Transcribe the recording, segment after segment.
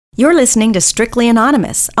You're listening to Strictly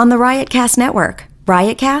Anonymous on the Riotcast Network,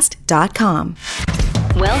 riotcast.com.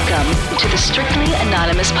 Welcome to the Strictly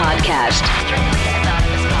Anonymous podcast. Strictly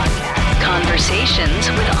Anonymous podcast.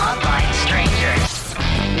 Conversations with online strangers.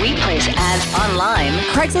 We place ads online.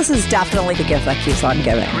 Craigslist is definitely the gift that keeps on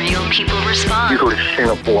giving. Real people respond. You go to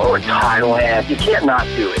Singapore or Thailand, you can't not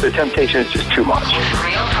do it. The temptation is just too much. With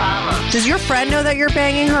real problems. Does your friend know that you're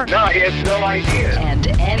banging her? No, he has no idea. And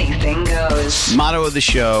anything goes. Motto of the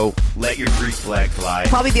show, let your Greek flag fly.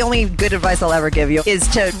 Probably the only good advice I'll ever give you is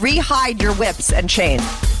to re-hide your whips and chains.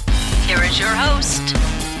 Here is your host,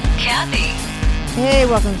 Kathy. Hey,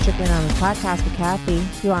 welcome to Strictly Anonymous Podcast with Kathy.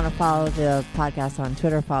 If you want to follow the podcast on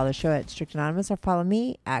Twitter, follow the show at Strictly Anonymous, or follow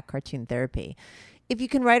me at Cartoon Therapy. If you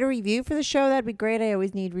can write a review for the show, that'd be great. I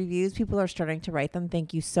always need reviews. People are starting to write them.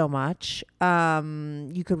 Thank you so much.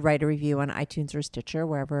 You could write a review on iTunes or Stitcher,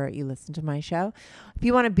 wherever you listen to my show. If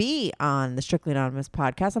you want to be on the Strictly Anonymous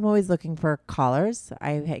podcast, I'm always looking for callers.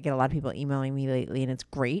 I get a lot of people emailing me lately, and it's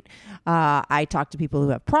great. I talk to people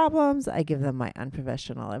who have problems. I give them my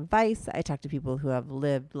unprofessional advice. I talk to people who have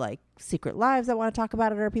lived like secret lives that want to talk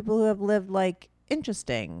about it, or people who have lived like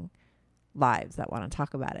interesting lives that want to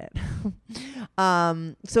talk about it.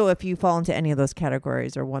 So if you fall into any of those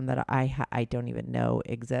categories, or one that I don't even know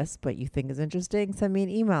exists but you think is interesting, send me an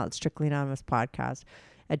email at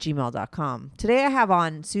strictlyanonymouspodcast@gmail.com. Today I have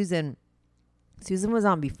on Susan. Susan was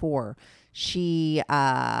on before. She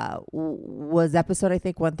was episode, I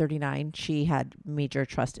think, 139. She had major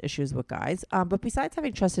trust issues with guys. But besides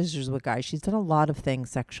having trust issues with guys, she's done a lot of things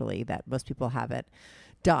sexually that most people haven't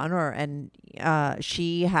done, and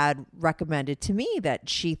she had recommended to me that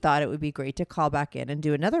she thought it would be great to call back in and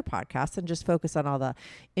do another podcast and just focus on all the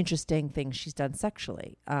interesting things she's done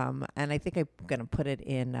sexually. And I think I'm going to put it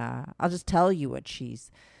in, I'll just tell you what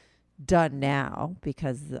she's done now,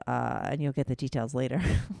 because and you'll get the details later.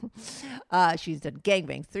 She's done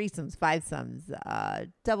gangbangs, threesomes, fivesums,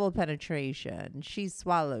 double penetration. She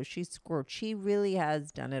swallows, she squirts. She really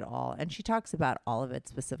has done it all, and she talks about all of it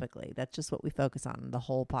specifically. That's just what we focus on. The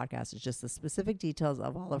whole podcast is just the specific details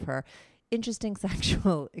of all of her interesting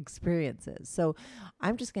sexual experiences. So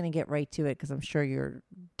I'm just going to get right to it, because I'm sure you're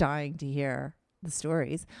dying to hear the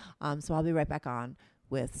stories. So I'll be right back on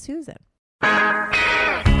with Susan.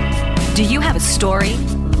 Do you have a story,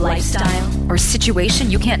 lifestyle, or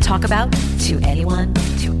situation you can't talk about to anyone?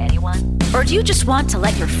 Or do you just want to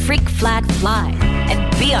let your freak flag fly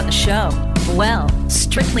and be on the show? Well,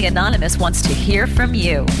 Strictly Anonymous wants to hear from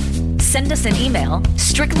you. Send us an email,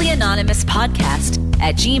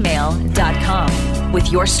 strictlyanonymouspodcast@gmail.com,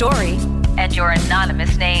 with your story and your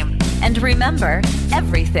anonymous name. And remember,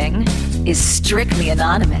 everything is strictly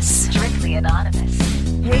anonymous. Strictly Anonymous.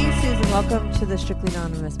 Hey, Susan, welcome to the Strictly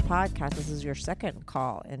Anonymous podcast. This is your second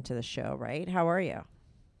call into the show, right? How are you?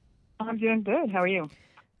 I'm doing good. How are you?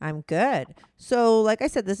 I'm good. So, like I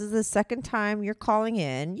said, this is the second time you're calling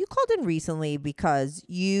in. You called in recently because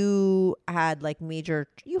you had major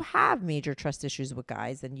trust issues with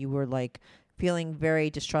guys, and you were like feeling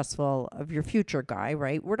very distrustful of your future guy,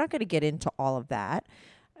 right? We're not going to get into all of that,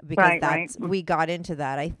 because we got into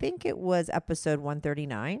that. I think it was episode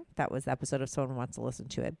 139. That was the episode if someone wants to listen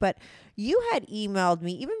to it. But you had emailed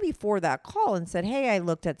me even before that call and said, hey, I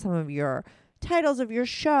looked at some of your titles of your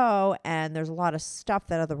show, and there's a lot of stuff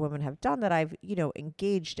that other women have done that I've,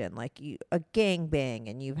 engaged in, like a gangbang,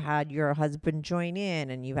 and you've had your husband join in,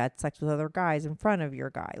 and you've had sex with other guys in front of your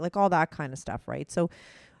guy, like all that kind of stuff, right? So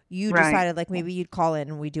you decided maybe you'd call in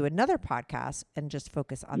and we do another podcast and just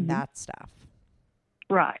focus on that stuff.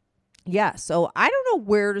 Right. Yeah. So I don't know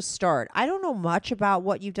where to start. I don't know much about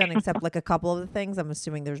what you've done except like a couple of the things. I'm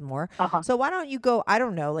assuming there's more. So why don't you go, I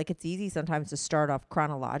don't know, it's easy sometimes to start off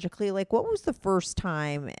chronologically. Like, what was the first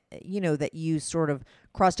time, that you sort of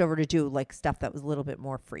crossed over to do stuff that was a little bit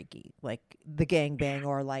more freaky, like the gangbang,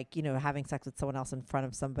 or having sex with someone else in front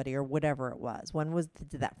of somebody, or whatever it was? When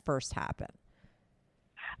did that first happen?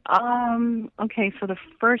 Okay. So the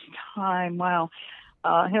first time, wow.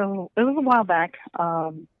 It was a while back.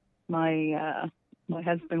 My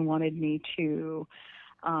husband wanted me to.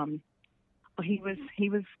 He was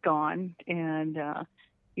gone, and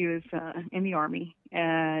he was in the Army,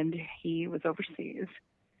 and he was overseas,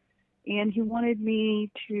 and he wanted me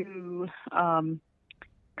to go on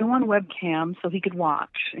webcam so he could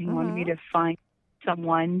watch. He wanted me to find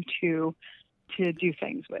someone to do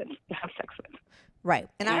things with, to have sex with. Right.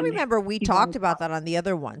 And I remember we talked about that on the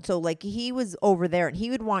other one. So he was over there, and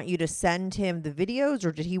he would want you to send him the videos,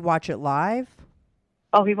 or did he watch it live?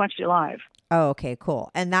 Oh, he watched it live. Oh, okay,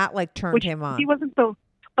 cool. And that turned him on. He wasn't so,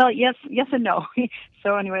 well, yes and no.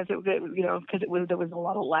 So anyways, because there was a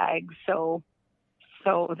lot of lag. So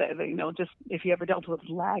So that, just if you ever dealt with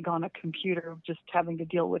lag on a computer, just having to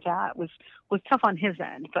deal with that was tough on his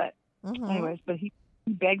end. But anyways, but he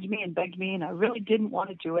begged me, and I really didn't want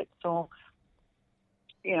to do it. So,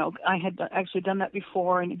 I had actually done that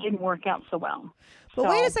before, and it didn't work out so well. But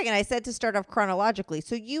wait a second. I said to start off chronologically.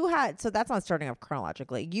 So that's not starting off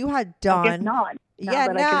chronologically. You had done. I guess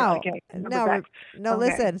not. No.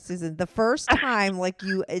 Listen, Susan. The first time, like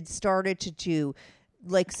you had started to do,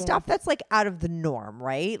 like stuff that's like out of the norm,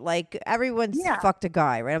 right? Like everyone's fucked a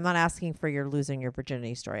guy, right? I'm not asking for your losing your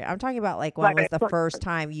virginity story. I'm talking about like when was the first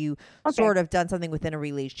time you sort of done something within a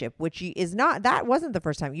relationship, which is not, that wasn't the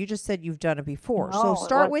first time. You just said you've done it before. No, so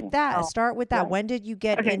start with that. No. Start with that. When did you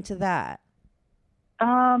get into that?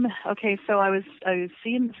 Okay, so I was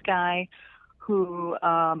seeing this guy who,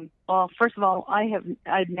 well, first of all,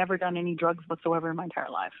 I'd never done any drugs whatsoever in my entire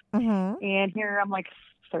life. And here I'm like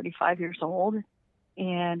 35 years old,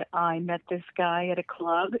 and I met this guy at a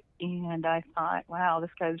club, and I thought, wow, this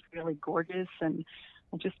guy's really gorgeous, and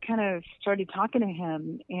I just kind of started talking to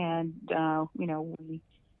him, and, we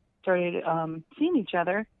started seeing each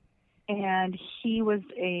other, and he was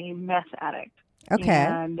a meth addict. Okay.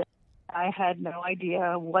 And I had no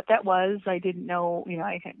idea what that was. I didn't know,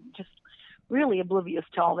 I had just really oblivious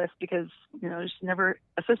to all this because, just never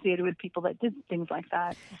associated with people that did things like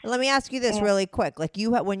that. Let me ask you this really quick. Like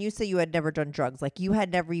when you say you had never done drugs, like you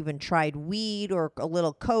had never even tried weed or a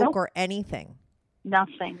little coke or anything?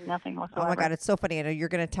 Nothing whatsoever. Oh my God, it's so funny. I know you're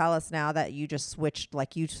going to tell us now that you just switched,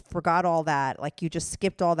 like you forgot all that, like you just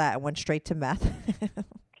skipped all that and went straight to meth.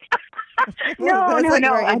 No,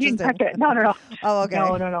 I didn't touch it. No. Oh, okay.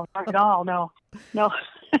 No, not at all. No.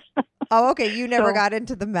 Oh, okay. You never got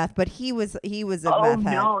into the meth, but he was a meth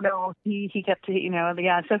head. No. He kept, so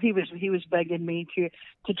he was begging me to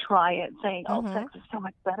try it, saying, sex is so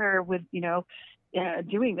much better with,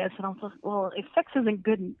 doing this. And I was like, well, if sex isn't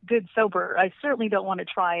good sober, I certainly don't want to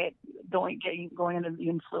try it going into the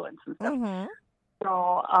influence and stuff.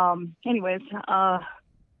 So, anyways,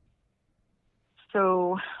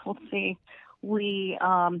 so let's see. He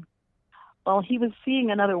was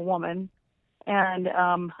seeing another woman, and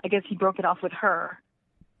I guess he broke it off with her.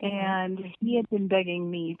 And he had been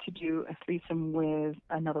begging me to do a threesome with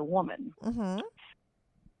another woman.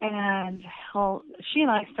 And she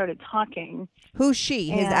and I started talking. Who's she?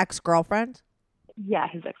 His ex-girlfriend? Yeah,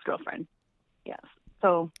 his ex-girlfriend. Yes.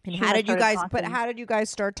 So, and how did you guys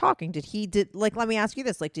start talking? Let me ask you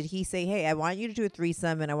this. Like, did he say, hey, I want you to do a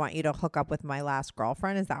threesome and I want you to hook up with my last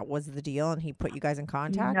girlfriend? Was the deal? And he put you guys in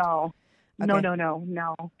contact? No. Okay.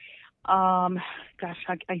 No. Gosh,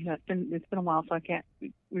 it's been a while, so I can't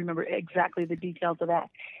remember exactly the details of that.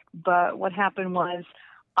 But what happened was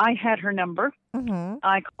I had her number.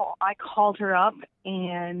 I called her up,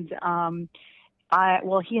 and he and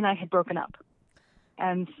I had broken up.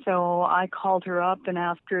 And so I called her up and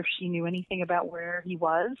asked her if she knew anything about where he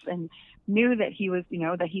was, and knew that he was,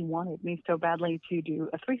 that he wanted me so badly to do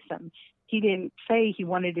a threesome. He didn't say he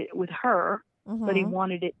wanted it with her, but he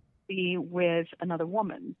wanted it to be with another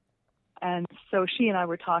woman. And so she and I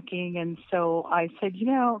were talking, and so I said,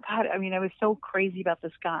 God, I was so crazy about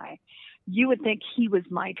this guy. You would think he was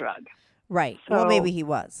my drug. Right. So, well, maybe he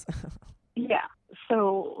was. Yeah.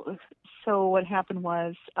 So what happened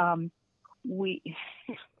was,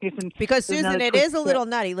 because Susan, it is a little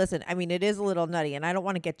nutty. Listen, it is a little nutty, and I don't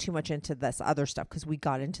want to get too much into this other stuff because we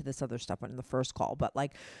got into this other stuff in the first call. But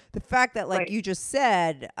like the fact that you just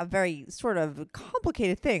said a very sort of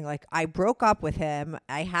complicated thing, like I broke up with him,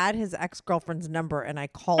 I had his ex-girlfriend's number, and I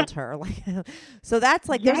called her. So that's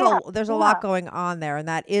like there's a lot going on there, and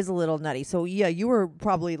that is a little nutty. So yeah, you were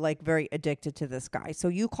probably like very addicted to this guy. So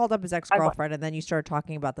you called up his ex-girlfriend, and then you started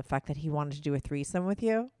talking about the fact that he wanted to do a threesome with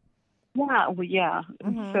you. Yeah, well, yeah.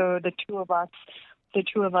 So the two of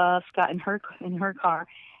us got in her car,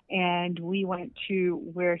 and we went to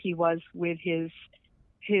where he was with the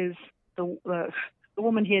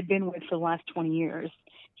woman he had been with for the last 20 years.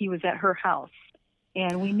 He was at her house,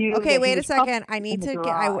 and we knew. Okay, wait a second. I need to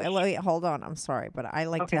wait. Hold on. I'm sorry, but I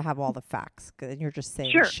like to have all the facts, and you're just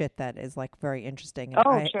saying shit that is like very interesting.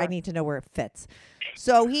 And I need to know where it fits.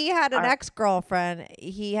 So he had an ex-girlfriend.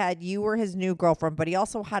 You were his new girlfriend, but he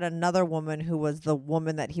also had another woman who was the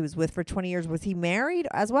woman that he was with for 20 years. Was he married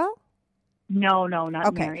as well? No,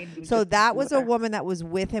 not married. So that was a woman that was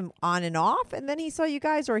with him on and off, and then he saw you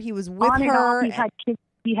guys, or he was with on her. And off.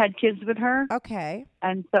 he had kids with her. Okay.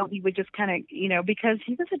 And so he would just kind of, you know, because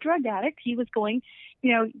he was a drug addict, he was going,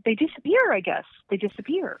 you know, they disappear, I guess. They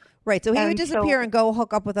disappear. Right. So he would And disappear so- and go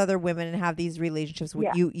hook up with other women and have these relationships with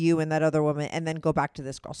Yeah. you and that other woman, and then go back to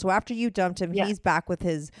this girl. So after you dumped him, Yeah. he's back with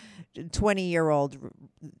his 20-year-old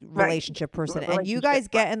relationship person. And you guys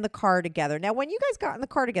Relationship, get in the car together. Now, when you guys got in the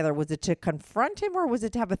car together, was it to confront him or was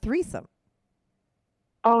it to have a threesome?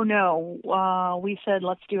 Oh, no. We said,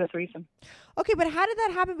 let's do a threesome. Okay, but how did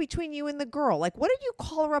that happen between you and the girl? Like, what did you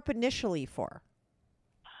call her up initially for?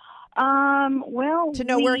 Well, To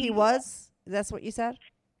know where he was? That's what you said?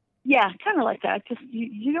 Yeah, kind of like that. Just,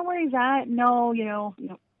 you know where he's at? No,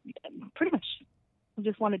 pretty much. I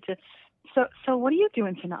just wanted to. So what are you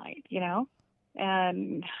doing tonight? You know?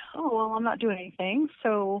 And well, I'm not doing anything.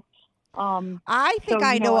 So, I think so,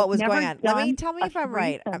 I you know know, what I've was going never on. done Tell me a if I'm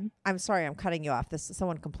right. threesome. I'm sorry, I'm cutting you off.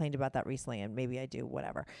 Someone complained about that recently, and maybe I do,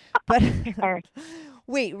 whatever. But All right.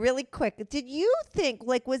 wait, really quick. Did you think,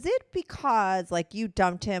 like, was it because, like, you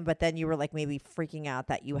dumped him, but then you were, like, maybe freaking out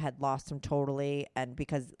that you had lost him totally, and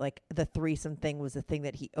because, like, the threesome thing was the thing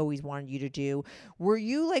that he always wanted you to do? Were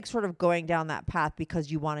you, like, sort of going down that path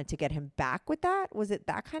because you wanted to get him back with that? Was it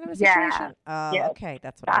that kind of a Yeah. situation? Oh, Yes, okay.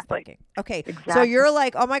 That's what I was exactly. thinking. Okay. So Exactly. you're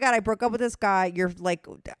like, oh my God, I broke up with this guy. You're like,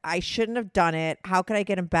 I shouldn't have done it. How could I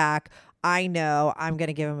get him back? I know I'm going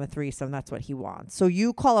to give him a threesome. That's what he wants. So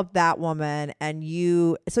you call up that woman and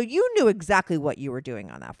you knew exactly what you were doing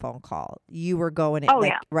on that phone call. You were going,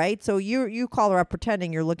 Yeah. right? So you call her up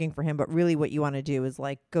pretending you're looking for him, but really what you want to do is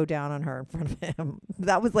like go down on her in front of him.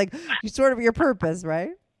 That was like sort of your purpose,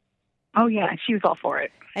 right? Oh, yeah. She was all for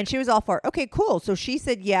it. And she was all for it. Okay, cool. So she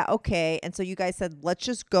said, yeah, okay. And so you guys said, let's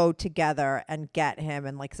just go together and get him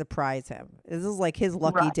and like surprise him. This is like his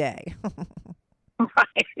lucky Right. day.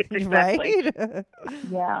 Right. Exactly. Right?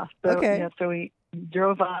 Yeah. So, Okay. yeah, so we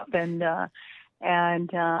drove up and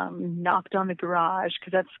knocked on the garage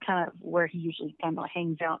because that's kind of where he usually kind of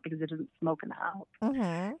hangs out because he doesn't smoke in the house.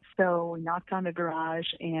 Mm-hmm. So we knocked on the garage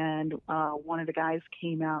and one of the guys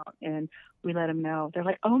came out and we let him know. They're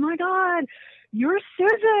like, "Oh my God, you're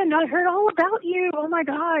Susan! I heard all about you! Oh my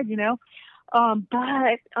God!" You know.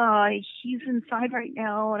 But he's inside right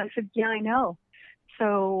now, and I said, "Yeah, I know."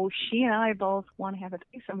 So she and I both want to have a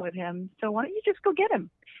threesome with him. So why don't you just go get him?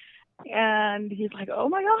 And he's like, "Oh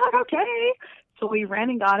my God, okay." So we ran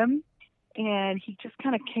and got him, and he just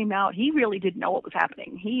kind of came out. He really didn't know what was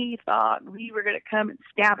happening. He thought we were going to come and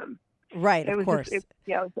stab him. Right, It of was course. it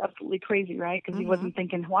was absolutely crazy, right? Because he wasn't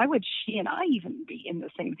thinking, why would she and I even be in the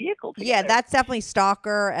same vehicle together? Yeah, that's definitely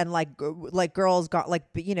stalker and like girls got like,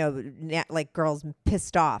 you know, like girls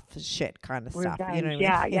pissed off shit kind of stuff. You know what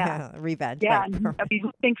I mean? Yeah. Revenge. Yeah, right, and perfect. I mean,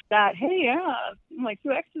 who thinks that, hey, yeah, my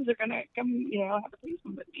two exes are going to come, you know, have a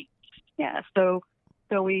threesome with me. Yeah, so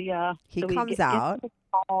we He so we comes gets out. in the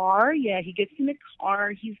car. Yeah, he gets in the car.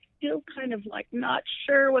 He's still kind of like not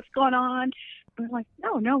sure what's going on. And we're like,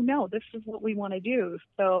 no, this is what we want to do.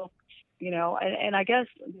 So, you know, and I guess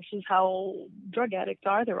this is how drug addicts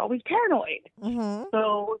are. They're always paranoid. Mm-hmm.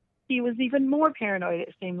 So he was even more paranoid,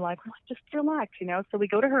 it seemed like. We're like, just relax, you know. So we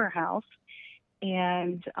go to her house,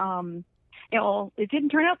 and you know, it didn't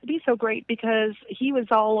turn out to be so great because he was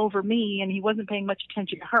all over me and he wasn't paying much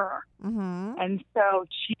attention to her. Mm-hmm. And so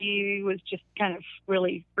she was just kind of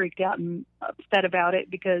really freaked out and upset about it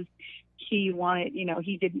because he wanted, you know,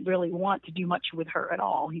 he didn't really want to do much with her at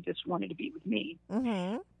all. He just wanted to be with me.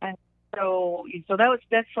 Mm-hmm. And so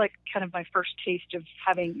that's like kind of my first taste of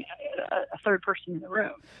having a third person in the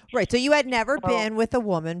room. Right. So you had never So- been with a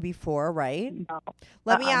woman before, right? No.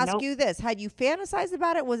 Let me ask Nope. you this. Had you fantasized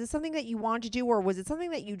about it? Was it something that you wanted to do, or was it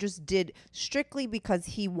something that you just did strictly because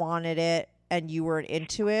he wanted it and you weren't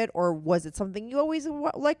into it? Or was it something you always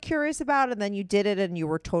like curious about and then you did it and you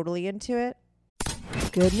were totally into it?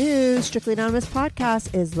 Good news. Strictly Anonymous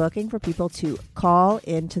Podcast is looking for people to call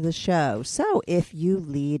into the show. So if you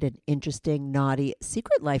lead an interesting, naughty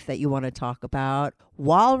secret life that you want to talk about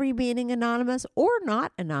while remaining anonymous or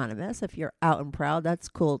not anonymous, if you're out and proud, that's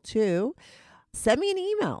cool too. Send me an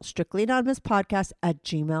email,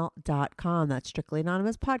 strictlyanonymouspodcast@gmail.com. That's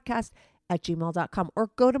strictlyanonymouspodcast@gmail.com. Or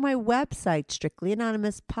go to my website,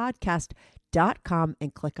 strictlyanonymouspodcast.com,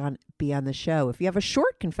 and click on Be on the Show. If you have a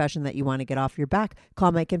short confession that you want to get off your back,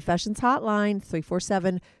 call my confessions hotline,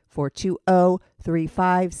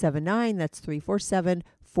 347-420-3579. That's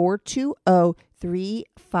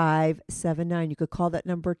 347-420-3579. You could call that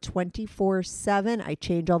number 24/7. I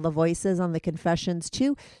change all the voices on the confessions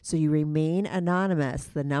too, so you remain anonymous.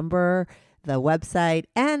 The number, the website,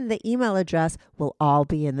 and the email address will all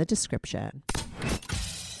be in the description.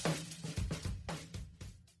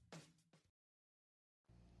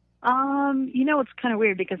 It's kind of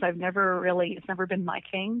weird because it's never been my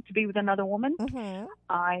thing to be with another woman. Mm-hmm.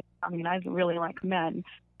 I mean, I really like men,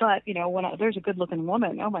 but when there's a good-looking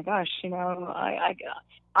woman, oh my gosh, I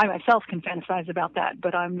myself can fantasize about that,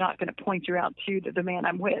 but I'm not going to point you out to the man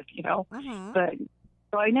I'm with, Mm-hmm. But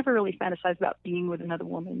so I never really fantasized about being with another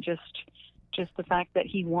woman. Just the fact that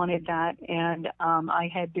he wanted that, and I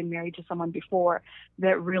had been married to someone before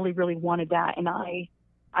that really, really wanted that, and I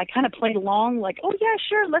kind of played along like, oh yeah,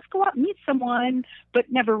 sure, let's go out and meet someone, but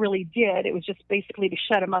never really did. It was just basically to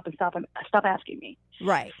shut him up and stop asking me.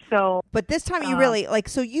 Right. So, but this time you really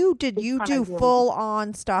so you time I do really- full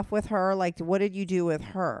on stuff with her? Like, what did you do with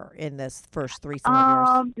her in this first threesome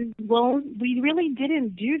of yours? well, we really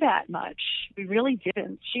didn't do that much. We really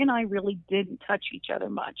didn't. She and I really didn't touch each other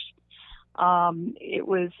much. It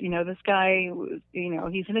was, this guy was,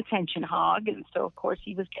 he's an attention hog, and so of course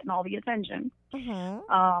he was getting all the attention.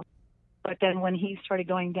 Mm-hmm. But then when he started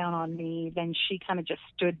going down on me, then she kind of just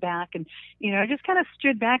stood back and, just kind of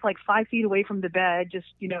stood back like 5 feet away from the bed, just,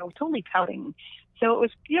 totally pouting. So it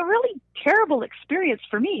was, really terrible experience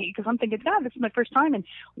for me because I'm thinking, God, this is my first time. And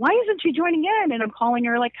why isn't she joining in? And I'm calling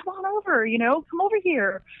her like, come on over, come over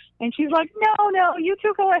here. And she's like, no, you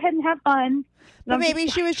two go ahead and have fun. And But I'm maybe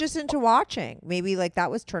just- she was just into watching. Maybe like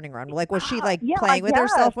that was turning around. Like, was she like Yeah, playing with I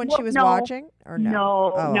herself guess. when Well, she was no. watching? Or no?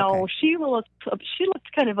 No, Oh, okay. She looked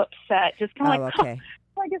kind of upset, just kind of like, okay.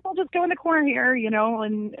 I guess I'll just go in the corner here,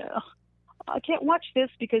 and I can't watch this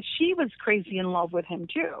because she was crazy in love with him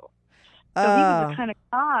too. So he was the kind of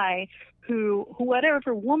guy who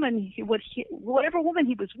whatever woman he was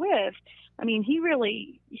with, I mean, he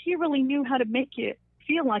really knew how to make you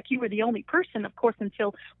feel like you were the only person, of course,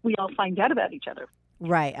 until we all find out about each other.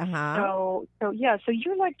 Right. Uh-huh. So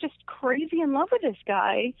you're like just crazy in love with this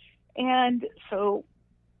guy, and so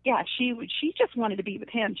yeah, she just wanted to be with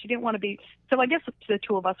him. She didn't want to be. So I guess the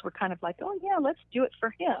two of us were kind of like, oh yeah, let's do it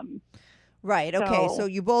for him. Right. Okay. So So-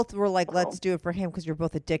 you both were like, let's do it for him because you're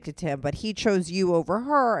both addicted to him. But he chose you over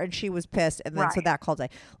her, and she was pissed, and then so Right. that called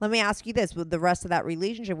it. Let me ask you this: with the rest of that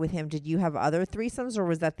relationship with him, did you have other threesomes, or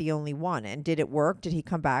was that the only one? And did it work? Did he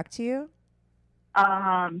come back to you?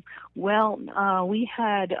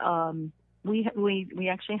 We had we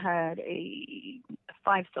actually had a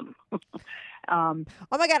fivesome. Oh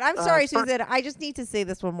my God! I'm sorry, for- Susan. I just need to say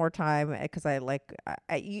this one more time because I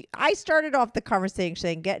started off the conversation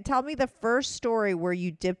saying, tell me the first story where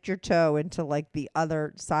you dipped your toe into like the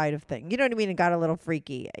other side of things. You know what I mean? And got a little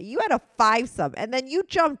freaky. You had a fivesome, and then you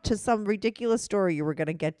jumped to some ridiculous story you were going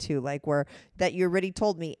to get to, like that you already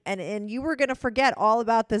told me, and you were going to forget all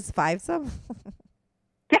about this fivesome.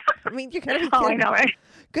 I mean, you're going to be Oh, I kidding. know, right?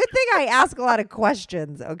 Good thing I ask a lot of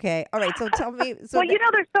questions. Okay. All right. So tell me. So Well,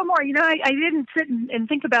 there's so more. I didn't sit and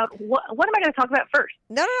think about what am I going to talk about first.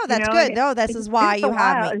 no, that's know, good. it- No, this It's is why been a you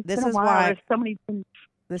have while. me. It's This been a is while. why. There's so many things.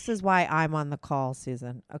 This is why I'm on the call,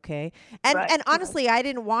 Susan. Okay. And Right, and honestly, I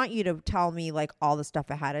didn't want you to tell me like all the stuff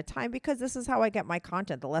ahead of time because this is how I get my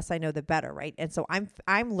content. The less I know, the better, right? And so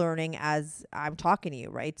I'm learning as I'm talking to you,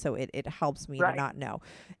 right? So it helps me to Right. not know.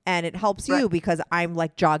 And it helps you Right. because I'm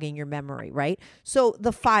like jogging your memory, right? So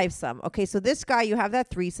the fivesome. Okay, so this guy, you have that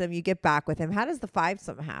threesome, you get back with him. How does the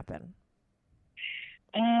fivesome happen?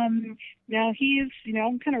 Now he's,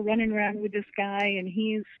 I'm kind of running around with this guy, and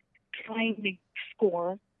he's trying to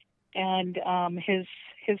score, and his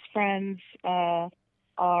friends are,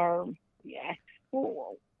 yeah.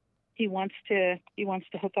 well, he wants to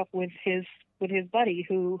hook up with his buddy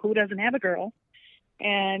who doesn't have a girl,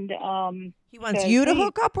 and He wants says, you to "Hey."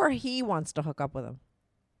 hook up, or he wants to hook up with him?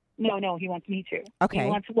 No, he wants me to. Okay.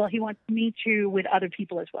 He wants me to with other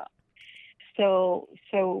people as well. So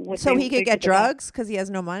what So they- he they could get figured out- drugs because he has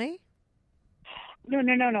no money?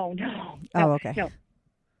 No. Oh, okay. No.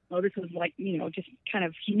 Well, this was like, just kind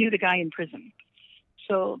of, he knew the guy in prison.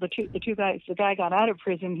 So the guy got out of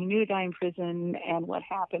prison. He knew the guy in prison. And what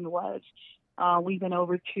happened was, we went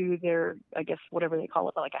over to their, I guess, whatever they call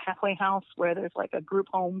it, like a halfway house where there's like a group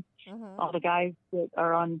home. All the guys that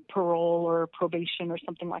are on parole or probation or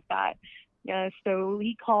something like that. Yeah. So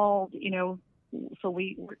he called, so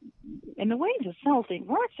we were, and the way the cell thing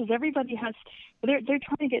works is everybody has, they're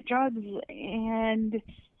trying to get drugs, and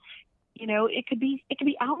it could be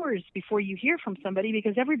hours before you hear from somebody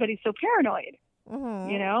because everybody's so paranoid.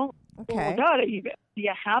 Mm-hmm. Okay. Well, God, do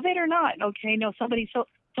you have it or not? Okay, no, somebody so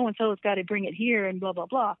and so has got to bring it here, and blah blah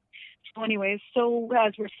blah. So anyways, so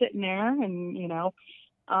as we're sitting there, and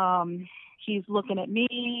he's looking at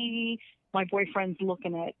me, my boyfriend's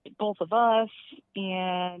looking at both of us,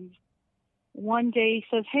 and one day he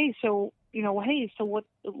says, "Hey, so what?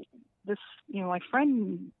 This, my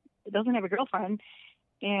friend doesn't have a girlfriend,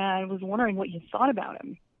 and I was wondering what you thought about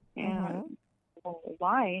him." And well,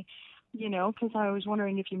 why? Because I was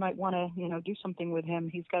wondering if you might want to, do something with him.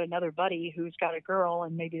 He's got another buddy who's got a girl,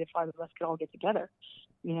 and maybe the five of us could all get together,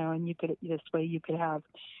 and you could, this way you could have,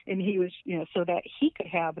 and he was, so that he could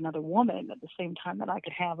have another woman at the same time that I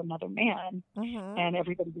could have another man, and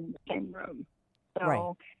everybody be in the same room. So,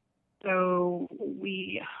 Right. so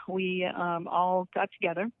we all got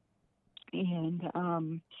together,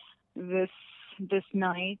 and this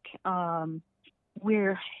night,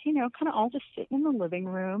 we're, kind of all just sitting in the living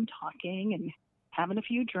room talking and having a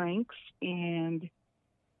few drinks. And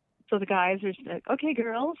so the guys are like, okay,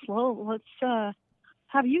 girls, well, let's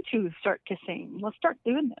have you two start kissing. Let's start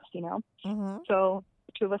doing this, So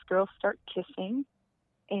the two of us girls start kissing,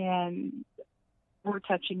 and we're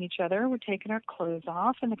touching each other. We're taking our clothes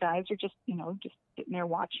off, and the guys are just, just sitting there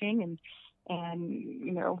watching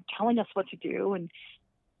and telling us what to do. And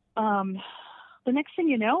the next thing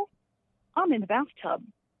you know, I'm in the bathtub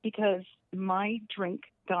because my drink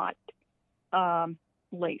got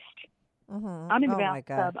laced. I'm in the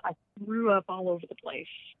bathtub. I threw up all over the place.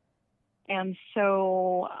 And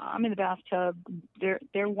so I'm in the bathtub.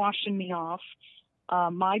 They're washing me off.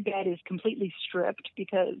 My bed is completely stripped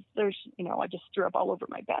because there's, I just threw up all over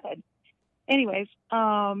my bed. Anyways,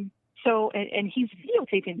 so he's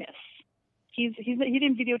videotaping this. He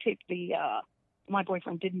didn't videotape my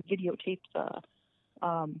boyfriend didn't videotape the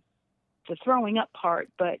throwing up part,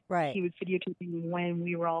 but he was videotaping when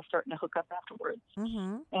we were all starting to hook up afterwards.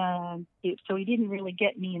 And so he didn't really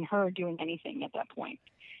get me and her doing anything at that point.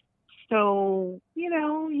 So,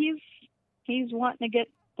 he's wanting to get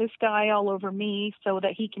this guy all over me so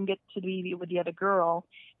that he can get to be with the other girl.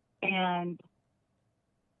 And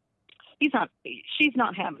she's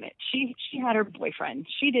not having it. She had her boyfriend.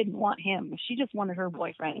 She didn't want him. She just wanted her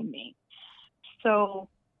boyfriend and me. So,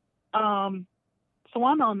 so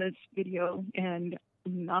I'm on this video, and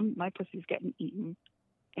my pussy's getting eaten.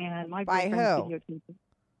 And my boyfriend's videotaping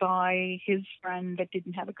by his friend that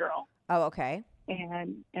didn't have a girl. Oh, okay.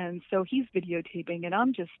 And so he's videotaping, and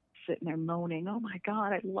I'm just sitting there moaning, oh my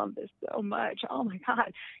God, I love this so much. Oh my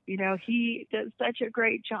God, he does such a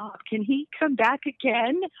great job. Can he come back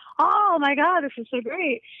again? Oh my God, this is so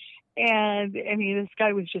great. And I mean, this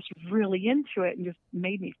guy was just really into it and just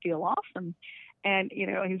made me feel awesome. And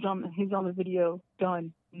he's on the video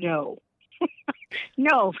going, no,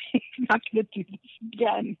 no, he's not going to do this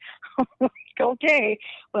again. Okay,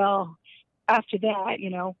 well, after that,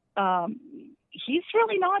 he's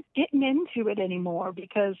really not getting into it anymore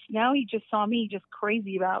because now he just saw me just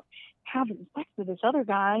crazy about having sex with this other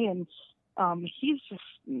guy, and he's just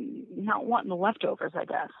not wanting the leftovers, I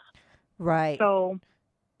guess. Right. So,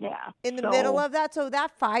 yeah. In the middle of that, so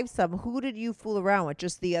that fivesome, who did you fool around with?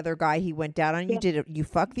 Just the other guy he went down on you? Did you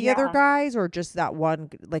fuck the other guys, or just that one?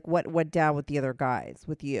 Like, what went down with the other guys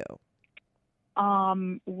with you?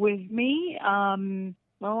 With me,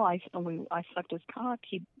 well, I sucked his cock.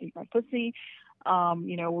 He ate my pussy.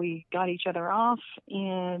 We got each other off,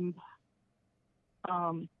 and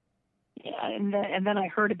and then I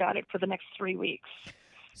heard about it for the next 3 weeks.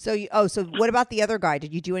 So so what about the other guy?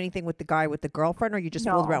 Did you do anything with the guy with the girlfriend, or you just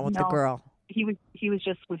fooled around with the girl? He was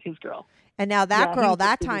just with his girl. And now that girl,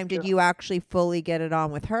 that time, did you actually fully get it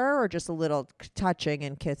on with her, or just a little touching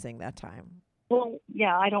and kissing that time? Well,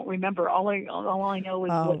 yeah, I don't remember. All I know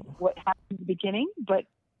is what happened in the beginning, but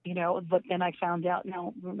but then I found out.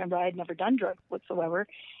 Now, remember, I had never done drugs whatsoever,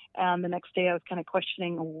 and the next day I was kind of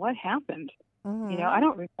questioning what happened. I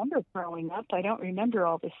don't remember throwing up. I don't remember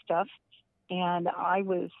all this stuff. And I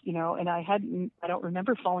was, and I don't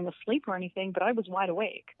remember falling asleep or anything, but I was wide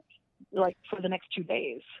awake, like for the next 2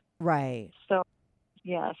 days. Right. So,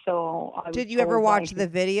 yeah. So I was Did you ever watch the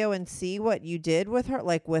video and see what you did with her,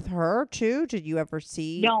 like with her too? Did you ever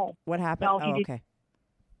see what happened? No, okay.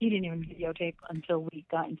 He didn't even videotape until we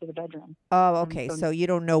got into the bedroom. Oh, okay. So you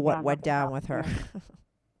don't know what went down with her.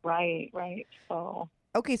 Right. So.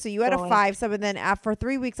 Okay, so you had a fivesome, and then after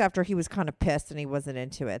 3 weeks after, he was kind of pissed and he wasn't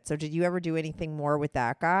into it. So did you ever do anything more with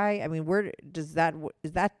that guy? I mean, is that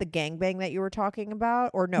the gangbang that you were talking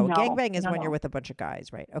about, or no? Gangbang is when you're with a bunch of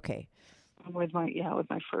guys, right? Okay. With my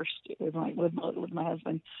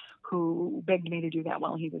husband, who begged me to do that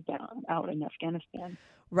while he was out in Afghanistan.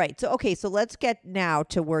 Right. So, okay. So let's get now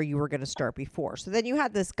to where you were going to start before. So then you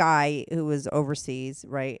had this guy who was overseas,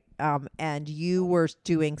 right? And you were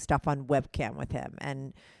doing stuff on webcam with him,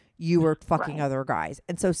 and you were fucking other guys.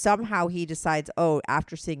 And so somehow he decides,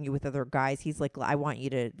 after seeing you with other guys, he's like, I want you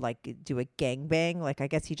to like do a gangbang. Like, I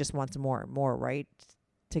guess he just wants more, right?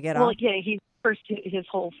 To get on. Well, yeah, his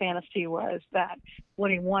whole fantasy was that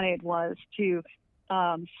what he wanted was to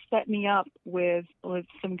set me up with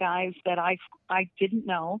some guys that I didn't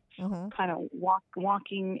know, kind of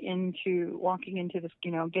walking into this,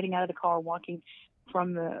 getting out of the car, walking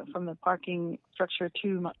from the parking structure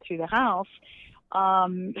to the house,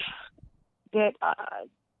 that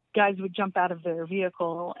guys would jump out of their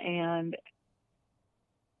vehicle and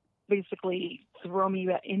basically throw me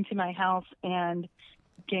into my house and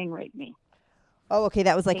gang rape me. Oh, okay.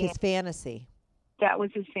 That was like his fantasy. That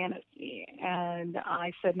was his fantasy. And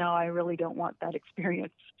I said, no, I really don't want that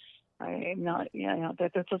experience. I'm not,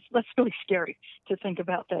 that's really scary to think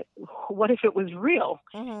about that. What if it was real?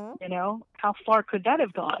 How far could that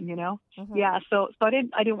have gone, Yeah. So I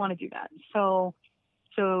didn't want to do that. So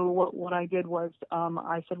what I did was,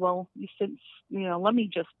 I said, well, since, let me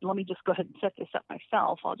just go ahead and set this up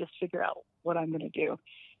myself. I'll just figure out what I'm going to do.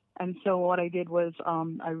 And so what I did was,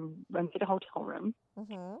 I rented a hotel room,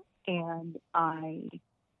 and I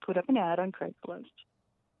put up an ad on Craigslist,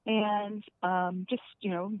 and just,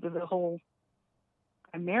 the whole,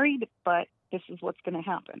 I'm married, but this is what's going to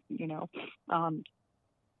happen,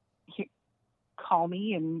 call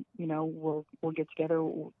me and, we'll get together.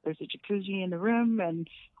 There's a jacuzzi in the room, and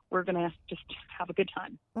we're going to just have a good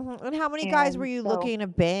time. And how many guys were you looking to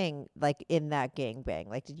bang, like, in that gangbang?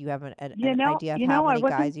 Like, did you have an idea of how many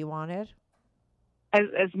guys you wanted?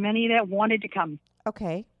 As many that wanted to come.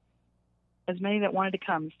 Okay. As many that wanted to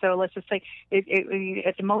come. So let's just say at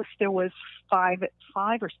the most there was five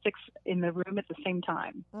or six in the room at the same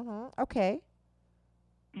time. Okay.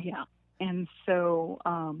 Yeah. And so...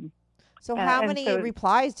 So how many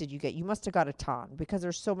replies did you get? You must have got a ton, because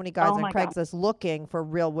there's so many guys on Craigslist looking for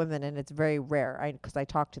real women, and it's very rare. Because I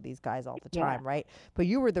talk to these guys all the time, right? But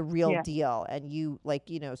you were the real deal, and you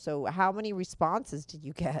so how many responses did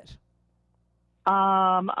you get?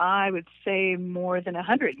 I would say more than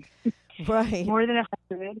 100. Right. More than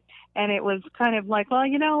 100. And it was kind of like, well,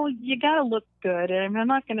 you got to look good. And I'm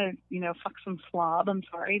not going to, fuck some slob. I'm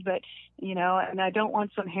sorry. But, and I don't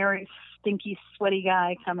want some hairy, stinky, sweaty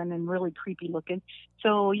guy coming and really creepy looking.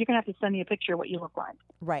 So you're going to have to send me a picture of what you look like.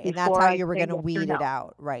 Right. And that's how you were going to weed it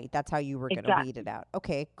out. Right. That's how you were going to weed it out.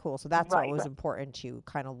 Okay, cool. So that's what was important to you,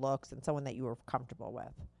 kind of looks and someone that you were comfortable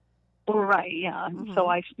with. Right, yeah. So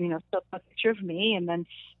I, took a picture of me, and then,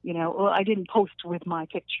 I didn't post with my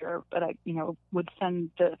picture, but I, would send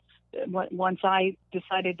once I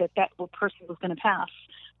decided that person was going to pass,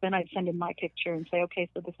 then I'd send in my picture and say, okay,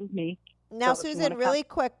 so this is me. Now, Susan, really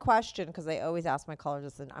quick question, because I always ask my callers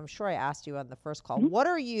this, and I'm sure I asked you on the first call. What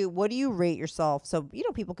do you rate yourself? So,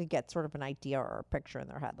 people could get sort of an idea or a picture in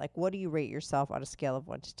their head. Like, what do you rate yourself on a scale of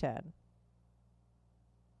 1 to 10?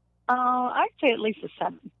 I'd say at least a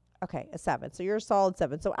 7. Okay, a 7. So you're a solid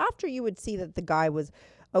 7. So after you would see that the guy was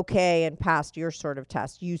okay and passed your sort of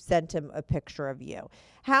test, you sent him a picture of you.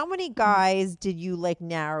 How many guys did you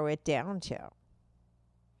narrow it down to?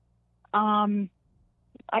 Let's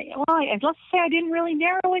say I didn't really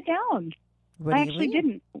narrow it down. I actually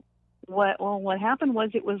didn't. What happened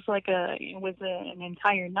was it was an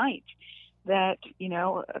entire night that,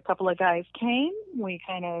 a couple of guys came. We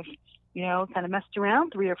kind of messed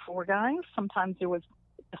around, 3 or 4 guys. Sometimes there was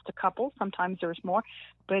just a couple, sometimes there was more,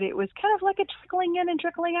 but it was kind of like a trickling in and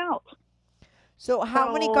trickling out. So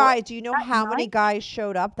how many guys, do you know how many guys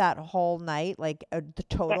showed up that whole night, the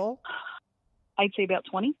total? I'd say about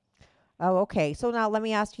 20. Oh, okay. So now let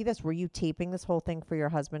me ask you this. Were you taping this whole thing for your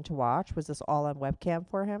husband to watch? Was this all on webcam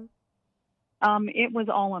for him? It was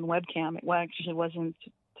all on webcam. It actually wasn't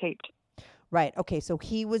taped. Right. Okay. So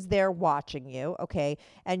he was there watching you. Okay.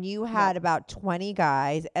 And you had about 20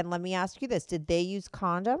 guys. And let me ask you this. Did they use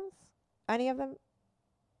condoms? Any of them?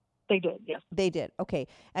 They did. Yes. They did. Okay.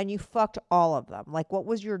 And you fucked all of them. What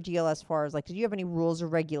was your deal as far as did you have any rules or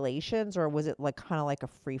regulations, or was it kind of like a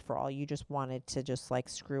free for all? You just wanted to just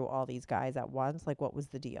screw all these guys at once? What was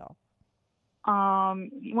the deal?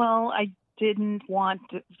 Well, I just didn't want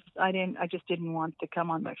to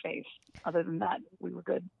come on my face. Other than that, we were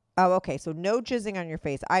good. Oh, okay. So no jizzing on your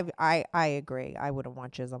face. I agree. I wouldn't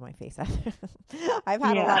want jizz on my face either.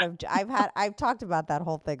 I've talked about that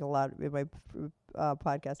whole thing a lot in my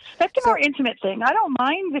podcast. That's a more intimate thing. I don't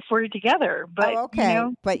mind if we're together, but okay.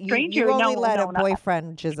 But you only let a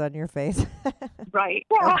boyfriend jizz on your face. Right.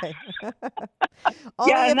 Okay.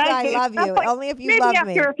 Only if I love you. Only if you love me.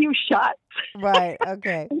 Maybe after a few shots. Right.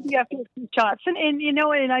 Okay. Maybe after a few shots, and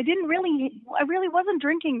and I really wasn't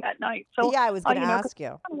drinking that night. So yeah, I was going to ask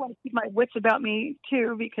you. I want to keep my wits about me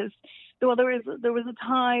too, because there was a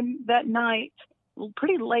time that night,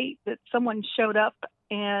 pretty late, that someone showed up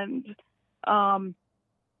and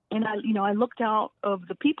And I looked out of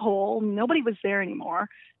the peephole. Nobody was there anymore.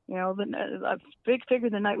 I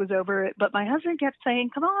figured the night was over. But my husband kept saying,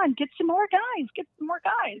 "Come on, get some more guys, get some more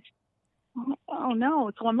guys." Oh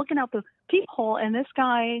no! So I'm looking out the peephole, and this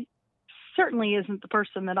guy certainly isn't the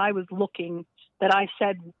person that I was looking. That I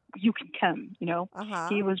said you can come.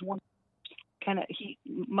 He was one he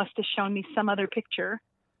must have shown me some other picture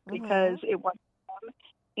because it wasn't him.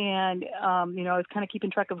 And I was kind of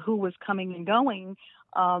keeping track of who was coming and going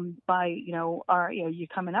by you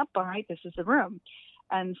coming up, all right, this is the room.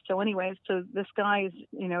 And so anyway, so this guy is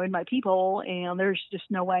in my peephole, and there's just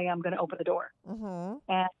no way I'm going to open the door.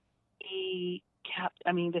 And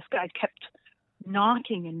this guy kept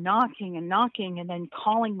knocking and knocking and knocking, and then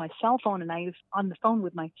calling my cell phone, and I was on the phone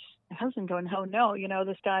with my husband going, "Oh no,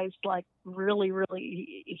 this guy's like really,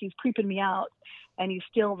 really, he's creeping me out, and he's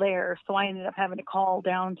still there." So I ended up having to call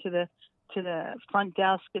down to the front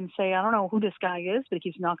desk and say, "I don't know who this guy is, but he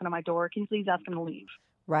keeps knocking on my door. Can you please ask him to leave?"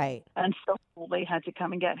 Right. And so they had to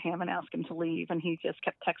come and get him and ask him to leave. And he just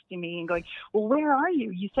kept texting me and going, "Well, where are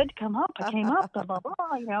you? You said to come up. I came up, blah, blah, blah."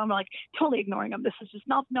 I'm like totally ignoring him. This is just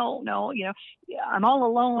no. I'm all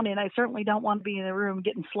alone, and I certainly don't want to be in the room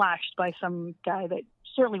getting slashed by some guy that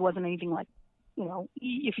certainly wasn't anything like,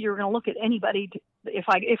 if you're going to look at anybody, if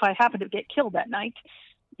I happened to get killed that night,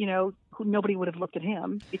 nobody would have looked at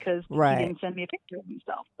him because he didn't send me a picture of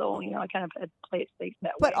himself. So, I kind of had to play it safe that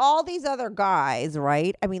way. But all these other guys,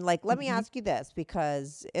 right? I mean, let me ask you this,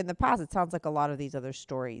 because in the past, it sounds like a lot of these other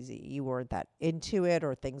stories, you weren't that into it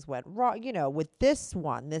or things went wrong. With this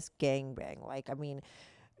one, this gangbang,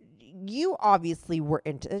 you obviously were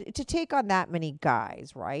into to take on that many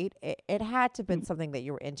guys, right? It had to have been something that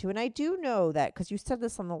you were into. And I do know that because you said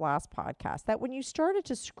this on the last podcast, that when you started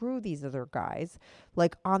to screw these other guys,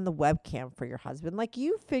 on the webcam for your husband,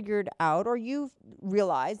 you figured out, or you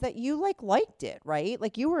realized that you liked it, right?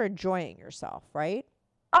 You were enjoying yourself, right?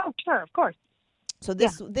 Oh, sure. Of course. So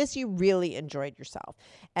this you really enjoyed yourself,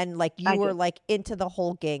 and you were into the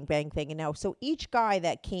whole gangbang thing. And now, so each guy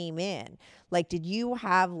that came in, did you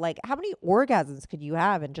have how many orgasms could you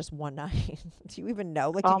have in just one night? Do you even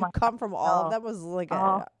know? Did you come from all of them? Was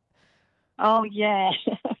Oh yeah.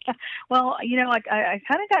 Well, I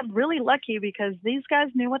kind of got really lucky because these guys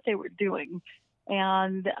knew what they were doing.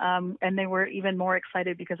 And they were even more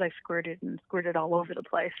excited because I squirted all over the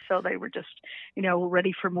place. So they were just,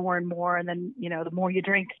 ready for more and more. And then, the more you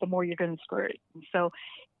drink, the more you're going to squirt. And so,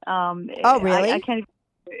 oh really? I can't.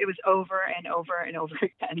 It was over and over and over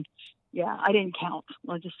again. Yeah, I didn't count.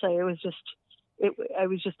 I'll just say it was just. I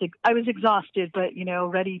was exhausted, but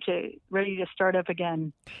ready to start up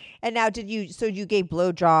again. And now, so you gave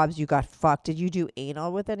blowjobs, you got fucked. Did you do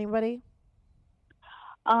anal with anybody?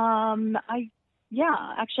 Yeah,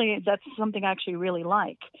 actually, that's something I actually really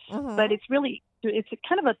like. But it's a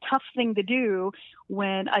kind of a tough thing to do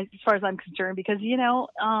as far as I'm concerned, because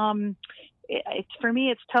for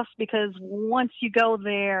me it's tough because once you go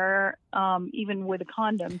there, even with a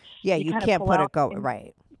condom, you can't put it going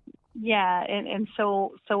right. Yeah, and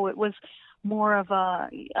so it was more of a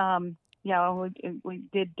we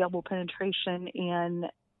did double penetration in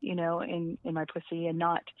my pussy, and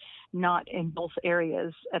not in both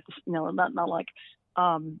areas at the not like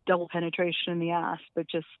double penetration in the ass, but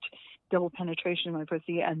just double penetration in my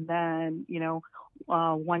pussy. And then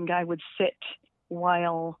one guy would sit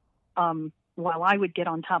while I would get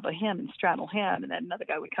on top of him and straddle him, and then another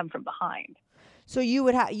guy would come from behind. So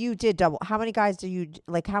you did double. How many guys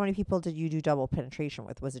how many people did you do double penetration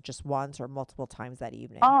with? Was it just once or multiple times that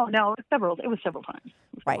evening? Oh no, it was several times.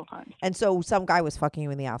 Right. And so some guy was fucking you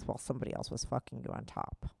in the ass while somebody else was fucking you on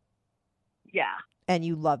top. Yeah. And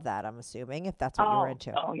you love that, I'm assuming, if that's what you were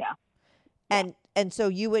into. Oh yeah. And so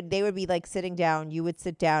they would be sitting down, you would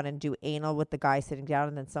sit down and do anal with the guy sitting down,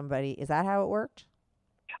 and then is that how it worked?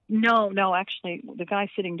 No, actually, the guy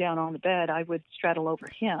sitting down on the bed, I would straddle over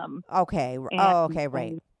him. Okay. Okay,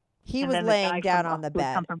 right. He was laying down on the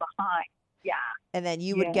bed. Come from behind. Yeah. And then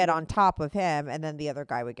you would get on top of him, and then the other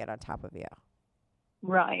guy would get on top of you.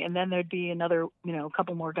 Right. And then there'd be another, a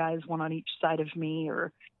couple more guys, one on each side of me,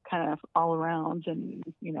 or kind of all around, and,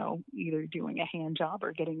 either doing a hand job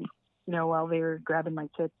or getting, while they're grabbing my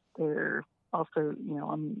tits, they're also,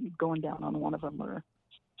 I'm going down on one of them, or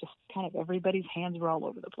just kind of everybody's hands were all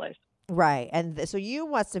over the place. Right. And so you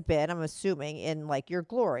must have been, I'm assuming, in like your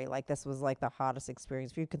glory. Like this was like the hottest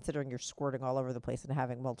experience for you, considering you're squirting all over the place and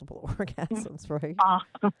having multiple orgasms, right?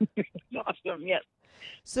 Awesome. Yes.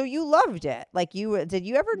 So you loved it. Like did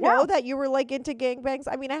you ever know Yeah. that you were like into gangbangs?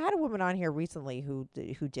 I mean, I had a woman on here recently who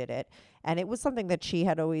did it, and it was something that she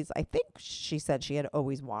had always, I think she said she had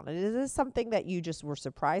always wanted. Is this something that you just were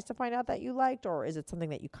surprised to find out that you liked, or is it something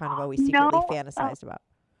that you kind of always secretly No, fantasized about?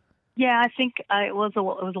 Yeah, I think it was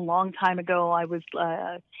a long time ago.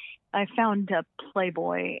 I found a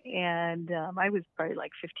Playboy, and I was probably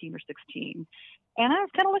like 15 or 16, and I was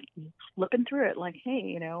kind of like flipping through it, like,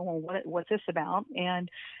 hey, what's this about? And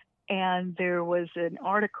there was an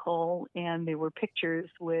article, and there were pictures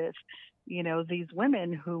with, these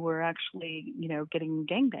women who were actually, getting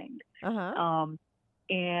gangbanged. Uh-huh.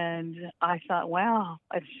 And I thought, wow,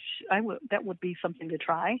 that would be something to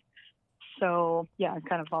try. So yeah, I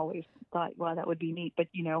kind of always thought, well, that would be neat. But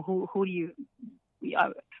who do you?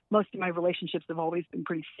 Most of my relationships have always been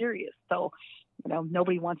pretty serious, so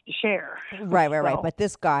nobody wants to share. Right. So, But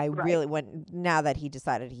this guy right. really now that he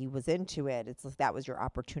decided he was into it, it's like that was your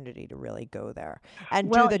opportunity to really go there and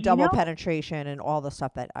Well, do the double penetration and all the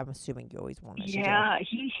stuff that I'm assuming you always wanted to do. Yeah,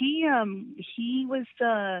 he was.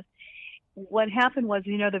 What happened was,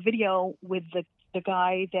 the video with the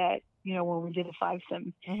guy that when we did the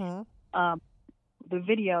fivesome. Mm-hmm. The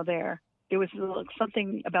video there was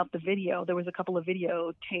something about the video. There was a couple of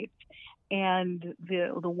video tapes, and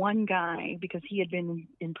the one guy, because he had been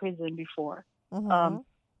in prison before, Mm-hmm.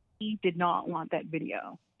 He did not want that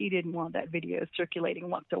video. He didn't want that video circulating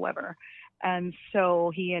whatsoever, and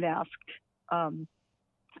so he had asked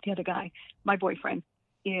the other guy, my boyfriend,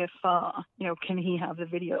 if can he have the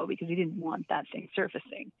video, because he didn't want that thing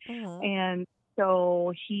surfacing. Mm-hmm. And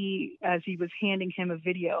so as he was handing him a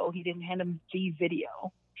video, he didn't hand him the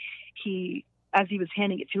video. As he was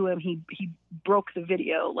handing it to him, he broke the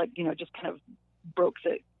video, like, just kind of broke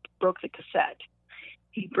the cassette.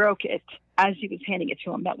 He broke it as he was handing it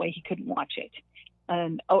to him. That way he couldn't watch it.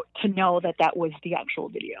 And to know that was the actual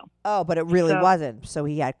video. Oh, but it really wasn't. So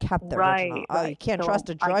he had kept the original. Right, Oh, you can't So trust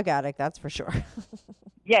a drug addict, that's for sure.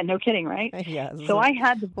 Yeah, no kidding, right? Yeah. So I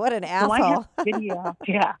had What an So asshole. I had the video.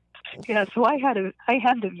 Yeah. So I had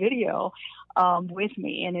the video with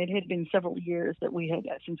me, and it had been several years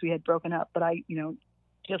since we had broken up. But I,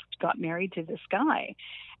 just got married to this guy,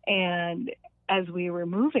 and as we were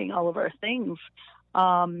moving all of our things,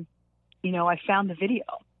 I found the video,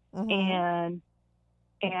 Mm-hmm.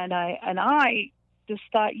 and I just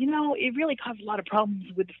thought, it really caused a lot of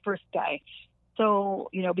problems with the first guy. So,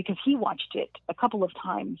 because he watched it a couple of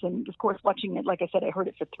times, and of course, watching it, like I said, I heard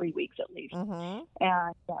it for 3 weeks at least. Mm-hmm.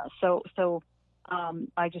 And so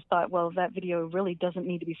I just thought, well, that video really doesn't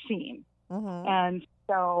need to be seen. Mm-hmm. And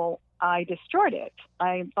so I destroyed it.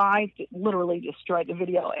 I literally destroyed the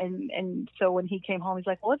video. And so when he came home, he's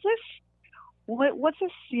like, what's this? What's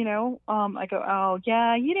this? I go, oh,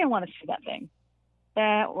 yeah, you didn't want to see that thing.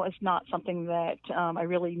 That was not something that I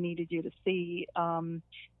really needed you to see.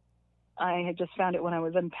 I had just found it when I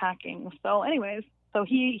was unpacking. So anyways, so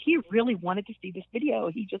he really wanted to see this video.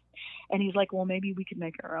 And he's like, well, maybe we could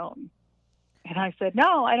make our own. And I said,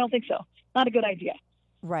 no, I don't think so. Not a good idea.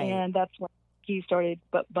 Right. And that's when he started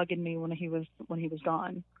bugging me when he was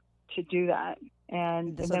gone to do that.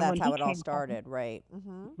 And So then that's when how he it all came started, right? Mm-hmm.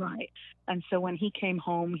 home, right. And so when he came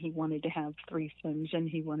home, he wanted to have threesomes, and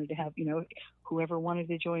he wanted to have, whoever wanted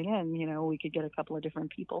to join in, we could get a couple of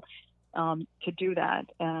different people to do that.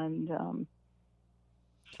 And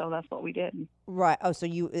so that's what we did. Right. Oh, so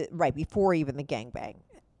you right before even the gangbang.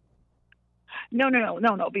 No.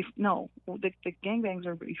 The gangbangs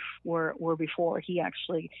were before he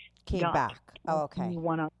actually Came got back. Oh, okay.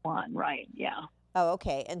 1-on-1, right? Yeah. Oh,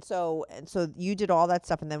 okay. And so you did all that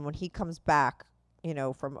stuff, and then when he comes back,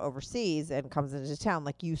 from overseas and comes into town,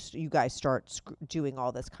 like you guys start doing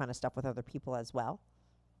all this kind of stuff with other people as well.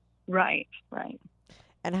 Right.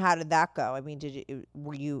 And how did that go? I mean,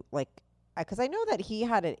 were you like, because I know that he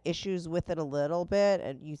had issues with it a little bit,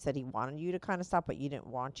 and you said he wanted you to kind of stop, but you didn't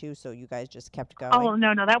want to, so you guys just kept going. Oh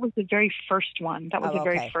no, that was the very first one. That was the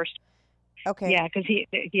okay. very first. Okay. Yeah, because he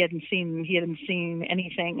hadn't seen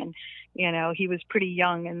anything, and he was pretty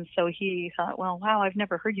young, and so he thought, well, wow, I've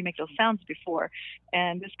never heard you make those sounds before,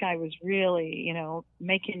 and this guy was really,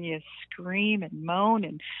 making you scream and moan,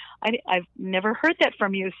 and I've never heard that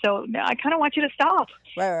from you, so I kind of want you to stop.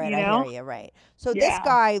 Right. I hear you. Right. So this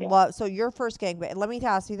guy loved. So your first gangbang. Let me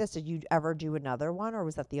ask you this: did you ever do another one, or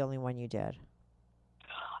was that the only one you did?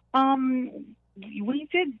 We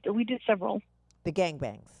did several. The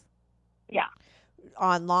gangbangs. Yeah.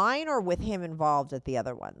 online or with him involved at the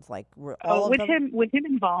other ones? Like all of with them? with him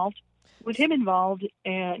involved. With him involved,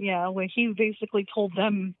 and when he basically told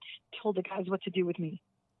the guys what to do with me.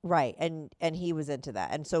 Right, and he was into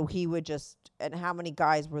that, and so he would just. And how many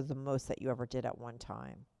guys were the most that you ever did at one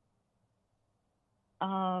time?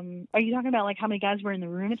 Are you talking about like how many guys were in the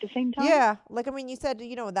room at the same time? Yeah, like I mean, you said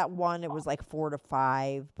that one it was like 4 to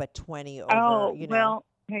 5, but 20 over. Oh, well,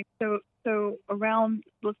 okay, so around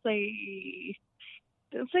let's say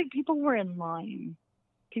people were in line.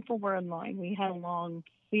 People were in line. We had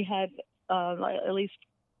at least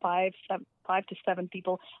 5 to 7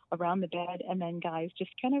 people around the bed, and then guys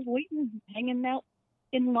just kind of waiting, hanging out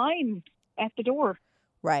in line at the door.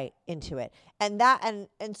 Right, into it. And that and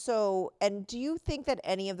do you think that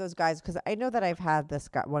any of those guys, because I know that I've had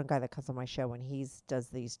one guy that comes on my show when he does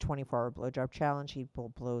these 24-hour blowjob challenge, he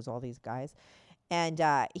blows all these guys. And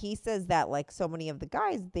he says that like so many of the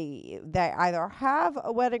guys, they either have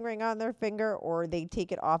a wedding ring on their finger or they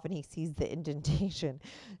take it off and he sees the indentation.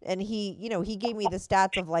 And he gave me the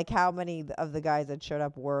stats of like how many of the guys that showed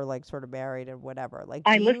up were like sort of married and whatever. Like,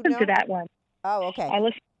 I listened to that one. Oh, okay. I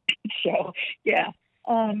listened to the show. Yeah.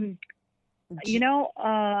 Do you know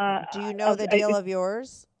the deal of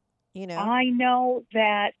yours? I know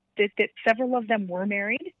that several of them were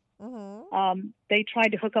married. Mm-hmm. They tried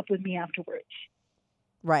to hook up with me afterwards.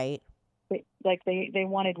 Right. They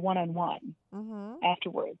wanted one-on-one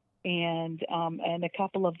afterwards, and a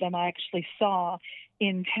couple of them I actually saw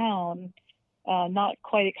in town, not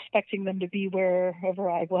quite expecting them to be wherever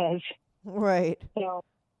I was. Right. So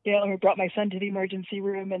Taylor brought my son to the emergency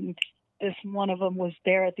room, and this one of them was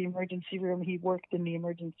there at the emergency room. He worked in the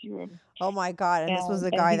emergency room. Oh my God! And this was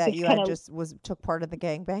the guy that you had took part of the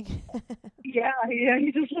gangbang. Yeah,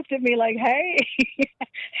 he just looked at me like, "Hey,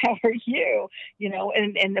 how are you?"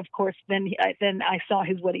 And of course, then I saw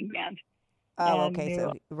his wedding band. Oh, okay,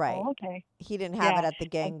 so right. Oh, okay. He didn't have it at the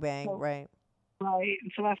gangbang, right? Right.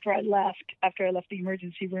 And so after I left the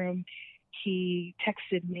emergency room, he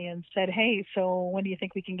texted me and said, "Hey, so when do you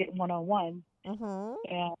think we can get one-on-one?" Mm-hmm.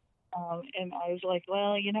 And I was like,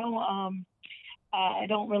 well, I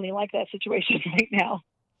don't really like that situation right now.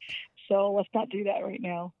 So let's not do that right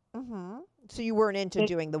now. Mm-hmm. So you weren't into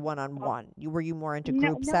doing the one-on-one. Were you more into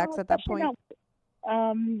group sex at that point? No,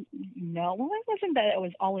 well, it wasn't that I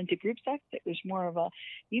was all into group sex. It was more of a,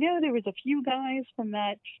 there was a few guys from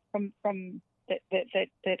that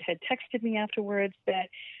had texted me afterwards that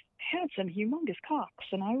had some humongous cocks,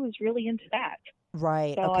 and I was really into that.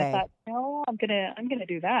 Right. So okay. I thought, no, I'm gonna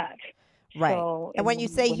do that. Right. So, and when you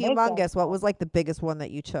say humongous, what was like the biggest one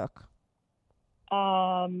that you took?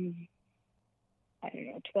 I don't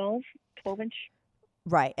know, 12 inch.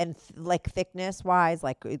 Right. And like thickness wise,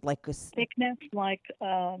 like thickness, like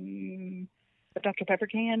a Dr. Pepper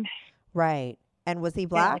can. Right. And was he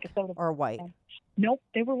black or white? Nope,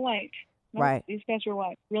 they were white. Nope, right. These guys were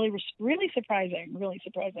white. Really surprising. Really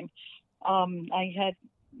surprising. I had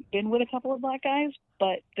been with a couple of black guys,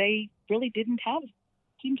 but they really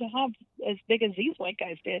seem to have as big as these white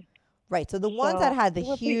guys did. Right. So the ones that had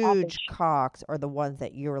the huge cocks are the ones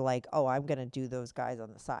that you were like, oh, I'm going to do those guys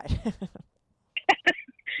on the side.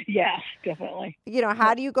 Yeah, definitely.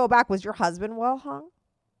 How do you go back? Was your husband well hung?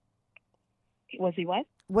 Was he what?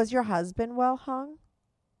 Was your husband well hung?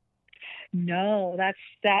 No,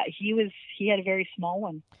 he had a very small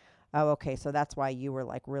one. Oh, okay. So that's why you were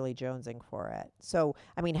like really jonesing for it. So,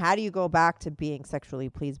 I mean, how do you go back to being sexually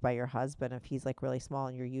pleased by your husband if he's like really small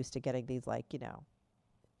and you're used to getting these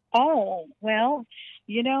Oh, well,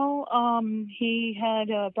 he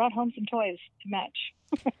had brought home some toys to match.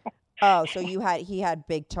 Oh, so he had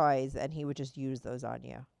big toys and he would just use those on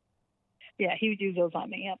you. Yeah, he would use those on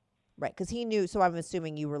me, yep. Right, because he knew, so I'm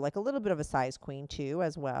assuming you were like a little bit of a size queen too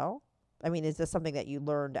as well. I mean, is this something that you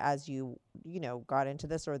learned as you got into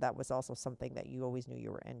this, or that was also something that you always knew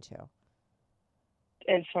you were into?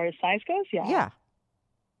 As far as size goes, yeah. Yeah.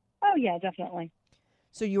 Oh, yeah, definitely.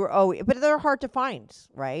 So you were but they're hard to find,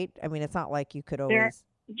 right? I mean, it's not like you could always.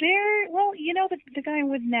 Well, the guy I'm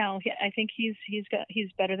with now, I think he's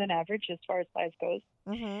better than average as far as size goes.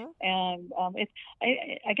 Mm-hmm. And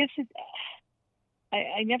I guess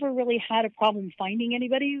I never really had a problem finding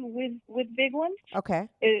anybody with big ones. Okay.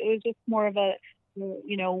 It was just more of a,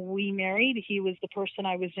 we married. He was the person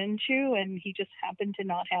I was into, and he just happened to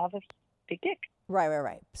not have a big dick.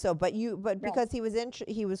 Right. So, but because he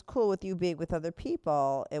was cool with you being with other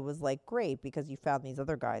people, it was like great because you found these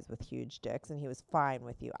other guys with huge dicks, and he was fine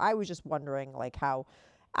with you. I was just wondering like how,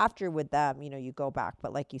 after with them, you go back,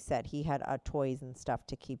 but like you said, he had toys and stuff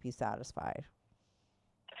to keep you satisfied.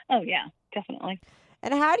 Oh yeah, definitely.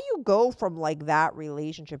 And how do you go from like that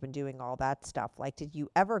relationship and doing all that stuff? Like, did you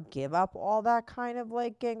ever give up all that kind of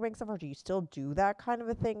like gangbang stuff, or do you still do that kind of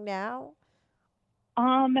a thing now?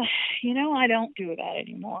 I don't do that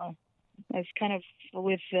anymore. It's kind of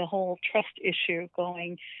with the whole trust issue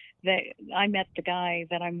going, that I met the guy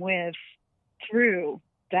that I'm with through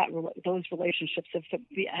those relationships of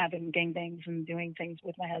having gangbangs and doing things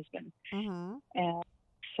with my husband. Mm-hmm. And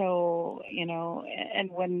so, and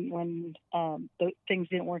when the things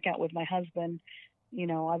didn't work out with my husband,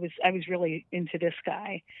 I was really into this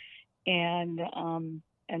guy, and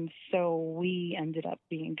so we ended up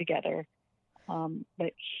being together.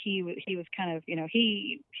 But he was kind of,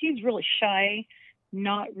 he's really shy,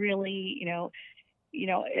 not really,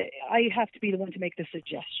 I have to be the one to make the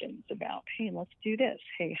suggestions about, hey, let's do this.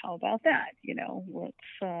 Hey, how about that? Let's,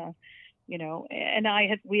 and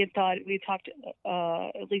we had talked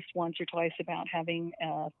at least once or twice about having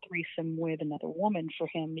a threesome with another woman for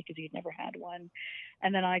him because he'd never had one.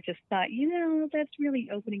 And then I just thought, that's really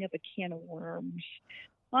opening up a can of worms.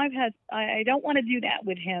 I don't want to do that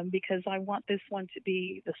with him because I want this one to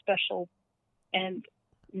be the special and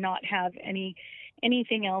not have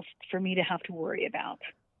anything else for me to have to worry about.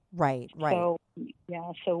 Right. So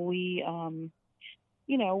we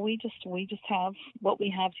we just have what we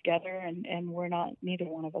have together, and neither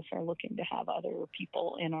one of us are looking to have other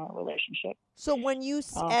people in our relationship. So when you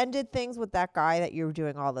ended things with that guy that you were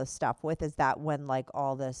doing all this stuff with, is that when like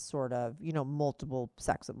all this sort of, multiple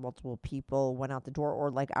sex with multiple people went out the door,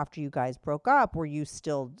 or like after you guys broke up, were you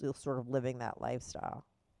still sort of living that lifestyle?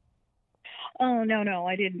 Oh, no,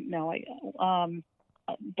 I didn't know.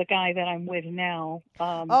 The guy that I'm with now.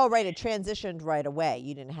 Oh, right. It transitioned right away.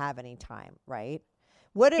 You didn't have any time, right?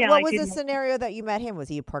 What was the scenario that you met him? Was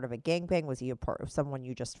he a part of a gangbang? Was he a part of someone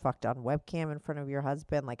you just fucked on webcam in front of your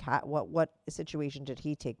husband? Like, what situation did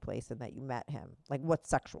he take place in that you met him? Like, what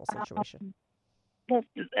sexual situation? Well,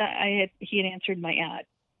 he had answered my ad,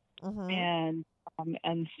 Mm-hmm.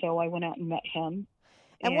 and so I went out and met him.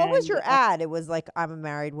 And what was your ad? It was like, I'm a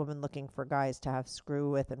married woman looking for guys to have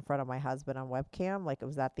screw with in front of my husband on webcam. Like,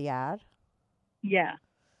 was that the ad? Yeah,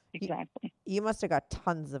 exactly. You must have got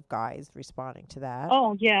tons of guys responding to that.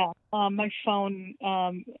 Oh yeah, my phone.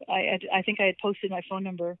 I think I had posted my phone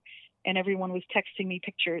number, and everyone was texting me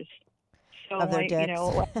pictures. So of their dicks.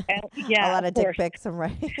 Yeah, a lot of dick pics, I'm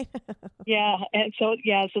right. Yeah, and so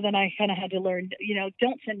then I kind of had to learn,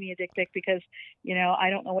 don't send me a dick pic because, I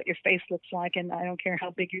don't know what your face looks like, and I don't care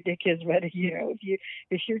how big your dick is, but if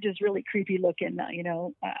you're just really creepy looking,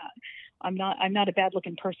 I'm not a bad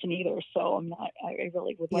looking person either, so I'm not. I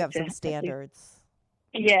really would. You like have to some standards.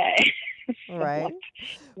 Yeah. Right.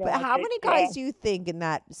 But how many guys do you think in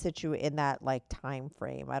that like time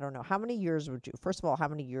frame? I don't know. How many years first of all, how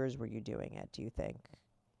many years were you doing it, do you think?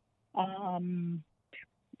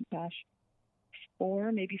 Gosh,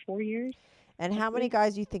 4, maybe 4 years. And how many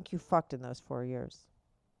guys do you think you fucked in those 4 years?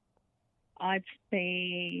 I'd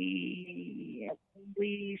say at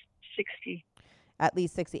least 60. At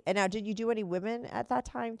least 60. And now, did you do any women at that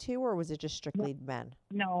time too, or was it just strictly men?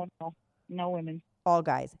 No women. All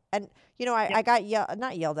guys. And, I got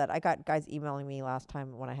not yelled at. I got guys emailing me last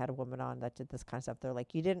time when I had a woman on that did this kind of stuff. They're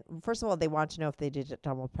like, first of all, they want to know if they did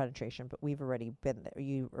double penetration, but we've already been there.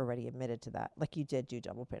 You already admitted to that. Like, you did do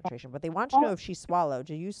double penetration, but they want to know if she swallowed.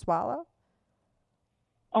 Did you swallow?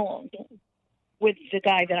 Oh, with the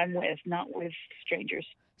guy that I'm with, not with strangers.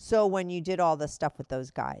 So when you did all the stuff with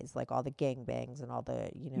those guys, like all the gangbangs and all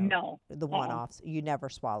the, the one-offs, you never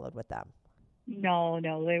swallowed with them? No,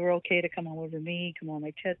 they were okay to come all over me, come on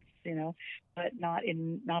my tits, but not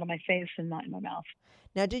on my face and not in my mouth.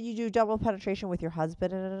 Now, did you do double penetration with your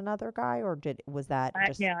husband and another guy, or was that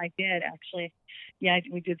just... Yeah, I did, actually. Yeah,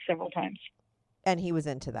 we did several times. And he was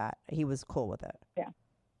into that? He was cool with it? Yeah.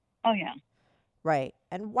 Oh, yeah. Right.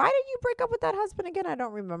 And why did you break up with that husband again? I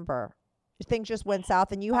don't remember. Things just went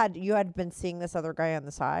south, and you had been seeing this other guy on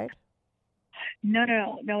the side?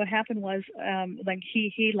 No. What happened was,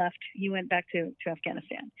 he left. He went back to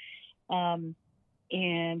Afghanistan,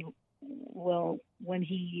 and when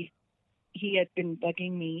he had been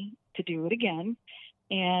bugging me to do it again,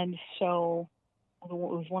 and so it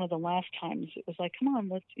was one of the last times. It was like, come on,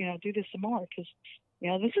 let's do this some more because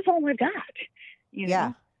this is all I've got.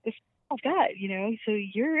 Yeah. This is all I've got. So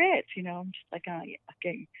you're it. I'm just like, oh yeah,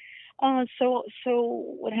 okay. So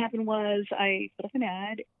what happened was I put up an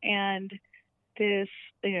ad, and this,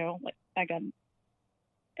 I got,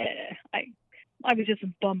 I was just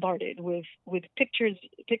bombarded with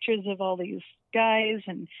pictures of all these guys,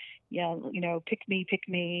 and pick me,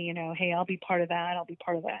 hey, I'll be part of that,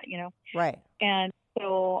 Right. And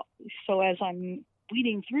so as I'm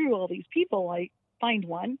weeding through all these people, I find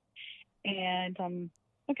one. And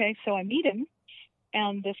okay, so I meet him,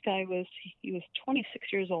 and this guy was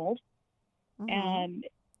 26 years old, and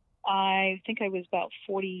I think I was about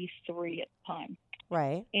 43 at the time.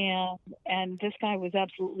 Right. And this guy was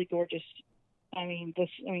absolutely gorgeous.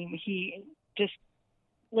 He just,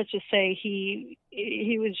 let's just say he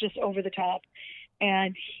was just over the top,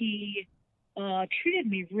 and he treated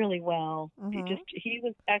me really well. He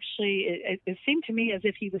was actually, it seemed to me as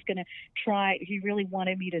if he was going to try, he really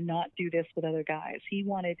wanted me to not do this with other guys. He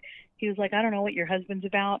was like, I don't know what your husband's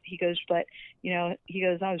about. He goes, but, I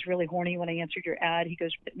was really horny when I answered your ad. He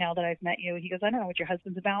goes, but now that I've met you, he goes, I don't know what your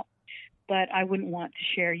husband's about, but I wouldn't want to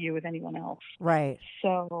share you with anyone else. Right.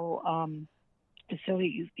 So, so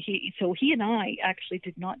he and I actually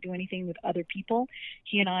did not do anything with other people.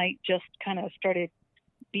 He and I just kind of started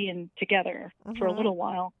being together for a little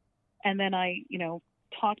while. And then I,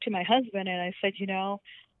 talked to my husband, and I said,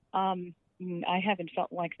 I haven't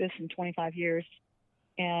felt like this in 25 years.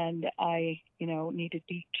 And I, need to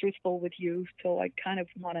be truthful with you. So I kind of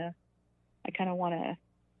want to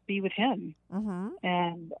be with him.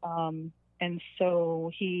 And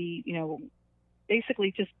so he,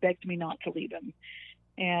 basically just begged me not to leave him.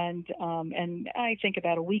 And I think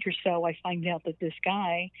about a week or so, I find out that this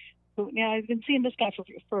guy, who now I've been seeing this guy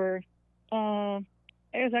for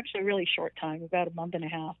it was actually a really short time, about a month and a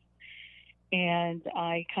half. And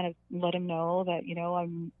I kind of let him know that,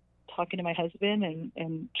 I'm talking to my husband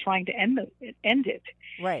and trying to end it.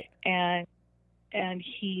 Right. And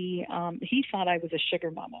he thought I was a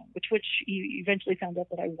sugar mama, which he eventually found out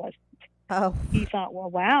that I wasn't. Oh. He thought, well,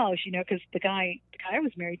 wow, because the guy I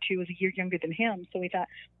was married to was a year younger than him. So he thought,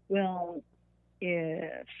 well,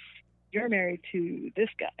 if you're married to this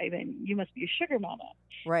guy, then you must be a sugar mama.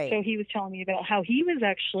 Right. So he was telling me about how he was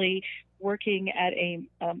actually working at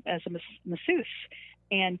as a masseuse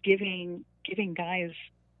and giving guys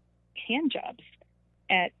hand jobs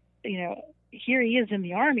at, here he is in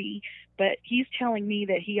the Army, but he's telling me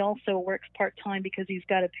that he also works part-time because he's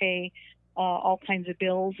got to pay all kinds of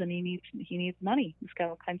bills, and he needs money. He's got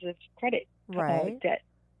all kinds of credit debt.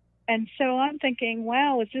 And so I'm thinking,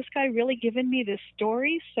 wow, is this guy really giving me this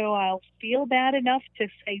story so I'll feel bad enough to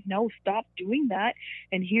say, no, stop doing that,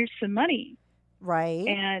 and here's some money. Right.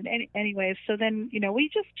 And anyway, so then,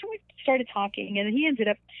 we started talking, and he ended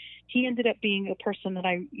up being a person that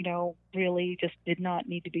I, really just did not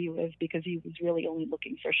need to be with, because he was really only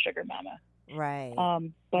looking for a sugar mama. Right.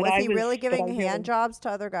 But was he really giving hand jobs to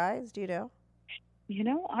other guys? Do you know?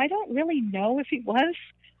 I don't really know if he was,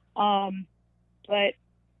 but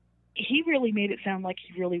he really made it sound like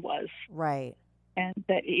he really was. Right. And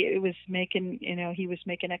that it was making, he was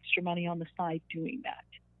making extra money on the side doing that.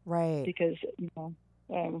 Right. Because,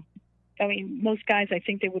 most guys, I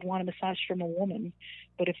think they would want a massage from a woman,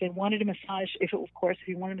 but if they wanted a massage, if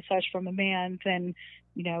he wanted a massage from a man, then,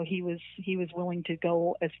 he was willing to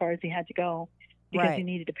go as far as he had to go, because he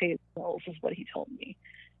needed to pay his bills, is what he told me.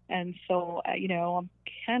 And so, I'm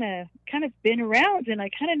kind of been around, and I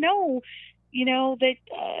kind of know, that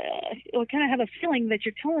I kind of have a feeling that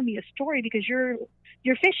you're telling me a story because you're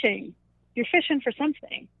fishing for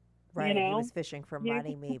something. Right. He was fishing for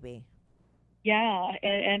money, maybe. Yeah,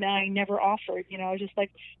 and I never offered. I was just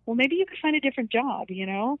like, well, maybe you could find a different job.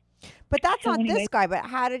 But that's not this guy. But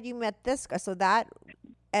how did you met this guy? So that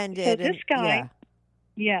ended. So this guy,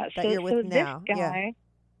 that you're with now. This guy,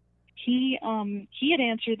 he had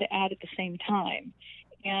answered the ad at the same time,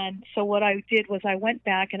 and so what I did was I went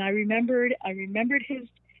back and I remembered his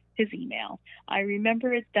email. I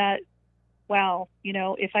remembered that. Wow,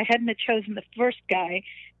 if I hadn't have chosen the first guy,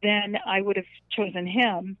 then I would have chosen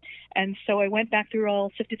him. And so I went back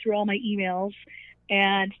sifted through all my emails,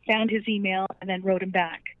 and found his email, and then wrote him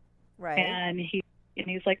back. Right. And he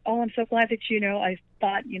was like, "Oh, I'm so glad that I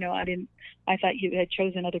thought I thought you had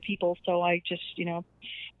chosen other people, so I just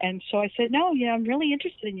and so I said, no, I'm really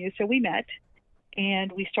interested in you. So we met,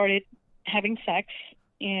 and we started having sex.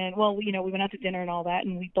 And well, we went out to dinner and all that,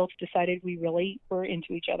 and we both decided we really were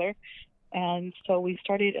into each other. And so we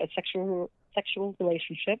started a sexual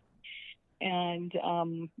relationship, and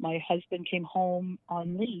my husband came home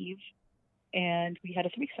on leave, and we had a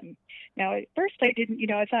threesome. Now, at first I didn't,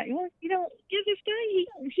 I thought, this guy,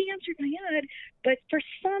 he answered my ad, but for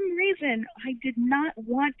some reason I did not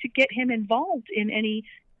want to get him involved in any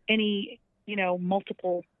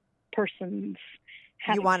multiple persons.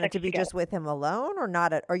 You wanted to be just with him alone, or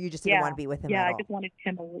not? Or you just didn't want to be with him at all? Yeah,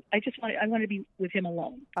 I wanted to be with him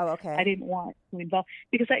alone. Oh, okay. I didn't want to involve,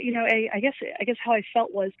 because I guess how I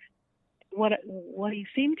felt was what he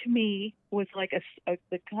seemed to me was like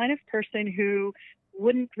the kind of person who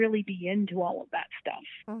wouldn't really be into all of that stuff.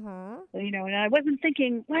 Mm-hmm. And I wasn't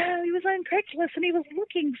thinking, wow, he was on Craigslist and he was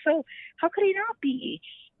looking, so how could he not be?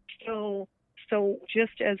 So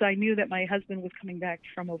just as I knew that my husband was coming back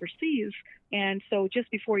from overseas, and so just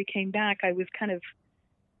before he came back, I was kind of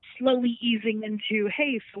slowly easing into,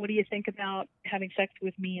 hey, so what do you think about having sex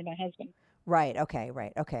with me and my husband? Right. Okay.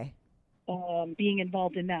 Right. Okay. Being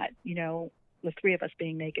involved in that, the three of us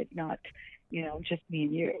being naked, not, just me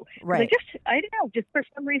and you. Right. I don't know, just for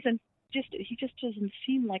some reason, he just doesn't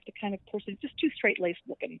seem like the kind of person, just too straight-laced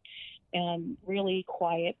looking and really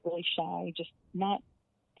quiet, really shy, just not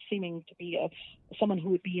seeming to be someone who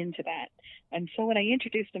would be into that. And so when I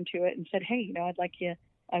introduced him to it and said, hey, I would like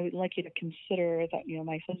you to consider that,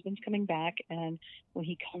 my husband's coming back, and when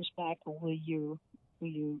he comes back, will you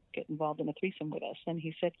get involved in a threesome with us? And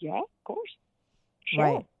he said, yeah, of course. Sure.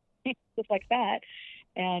 Right. Just like that.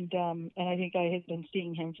 And I think I had been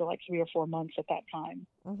seeing him for like 3 or 4 months at that time.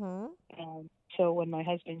 Mm-hmm. So when my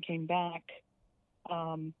husband came back,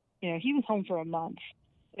 he was home for a month,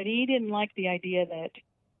 but he didn't like the idea that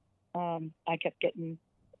I kept getting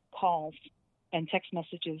calls and text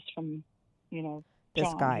messages from, This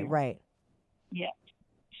John guy, here. right. Yeah.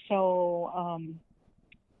 So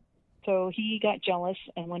he got jealous,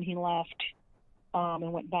 and when he left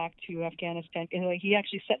and went back to Afghanistan, he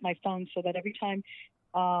actually set my phone so that every time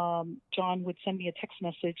John would send me a text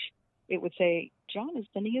message, it would say, John is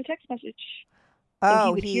sending you a text message. So Oh,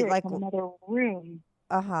 he would hear it from another room.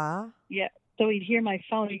 Uh-huh. Yeah. So he'd hear my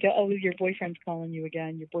phone. He'd go, oh, your boyfriend's calling you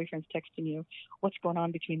again. Your boyfriend's texting you. What's going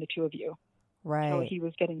on between the two of you? Right. So he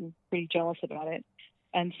was getting pretty jealous about it.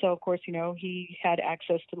 And so, of course, he had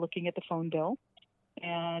access to looking at the phone bill.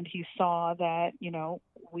 And he saw that,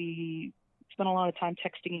 we spent a lot of time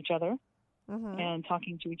texting each other and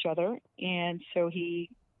talking to each other. And so he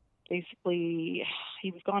was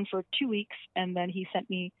gone for 2 weeks. And then he sent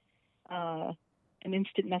me an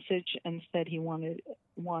instant message and said he wanted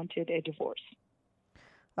a divorce.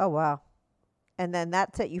 Oh, wow. And then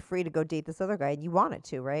that set you free to go date this other guy, and you wanted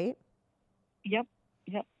to, right? Yep.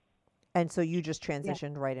 And so you just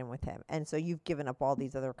transitioned right in with him. And so you've given up all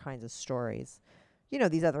these other kinds of stories,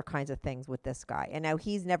 these other kinds of things with this guy. And now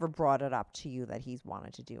he's never brought it up to you that he's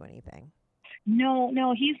wanted to do anything.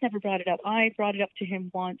 No, he's never brought it up. I brought it up to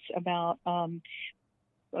him once about,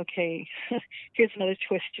 okay, here's another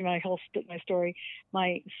twist to my story.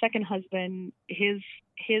 My second husband, he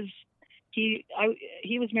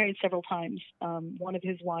was married several times. One of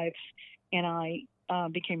his wives and I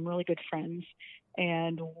became really good friends,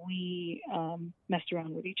 and we messed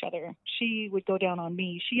around with each other. She would go down on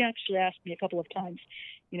me. She actually asked me a couple of times,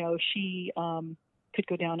 she could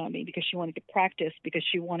go down on me because she wanted to practice, because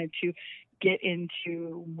she wanted to get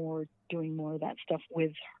into doing more of that stuff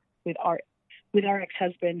with our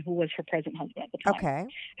ex-husband, who was her present husband at the time. Okay.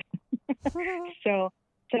 So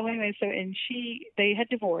anyway, and they had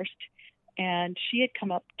divorced, and she had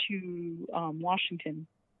come up to Washington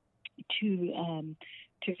to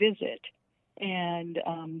visit, and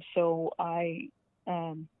so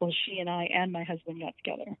she and I and my husband got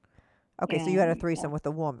together. Okay, so you had a threesome with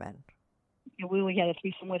a woman. We had a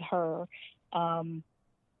threesome with her, and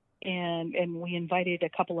we invited a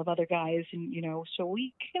couple of other guys, and so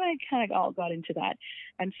we kind of all got into that.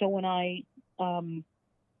 And so when I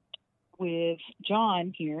with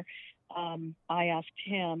John here, I asked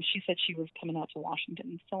him. She said she was coming out to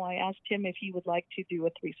Washington, so I asked him if he would like to do a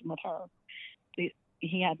threesome with her.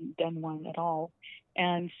 He hadn't done one at all,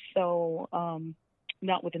 and so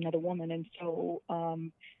not with another woman. And so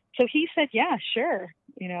he said, yeah, sure,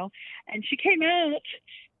 and she came out.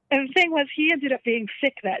 And the thing was, he ended up being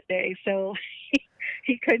sick that day, so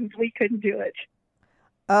we couldn't do it.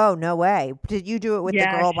 Oh, no way. Did you do it with the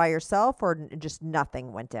girl by yourself, or just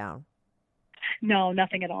nothing went down? No,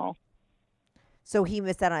 nothing at all. So he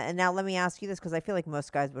missed out on. And now let me ask you this, because I feel like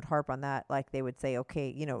most guys would harp on that. Like they would say,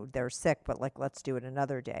 okay, they're sick, but let's do it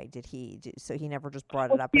another day. So he never just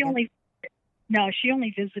brought it up again? She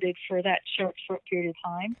only visited for that short period of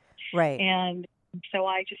time. Right. And so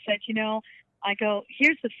I just said, I go,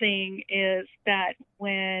 here's the thing, is that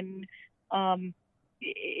when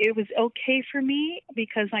it was okay for me,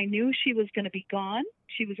 because I knew she was going to be gone.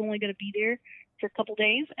 She was only going to be there for a couple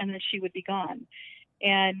days, and then she would be gone.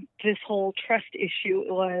 And this whole trust issue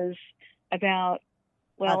was about,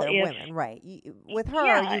 other women, right? With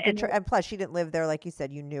her, you could, and plus she didn't live there, like you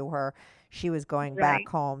said. You knew her; she was going back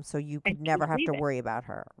home, so you could never have to worry about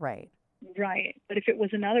her, right? Right. But if it was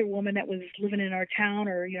another woman that was living in our town,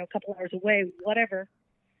 or a couple hours away, whatever,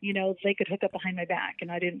 they could hook up behind my back,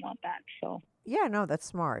 and I didn't want that. So Yeah, no, that's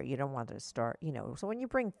smart. You don't want to start, so when you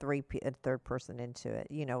bring a third person into it,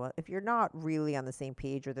 if you're not really on the same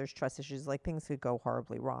page or there's trust issues, like things could go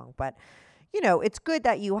horribly wrong. But, it's good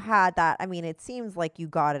that you had that. I mean, it seems like you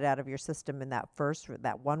got it out of your system in that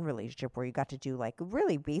one relationship where you got to do like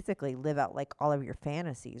really basically live out like all of your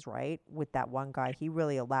fantasies, right? With that one guy, he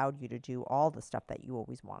really allowed you to do all the stuff that you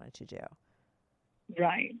always wanted to do.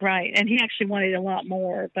 Right. And he actually wanted a lot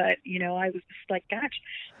more, but I was just like, gosh,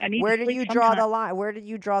 I need. Where to did sleep you draw the sometime. line? Where did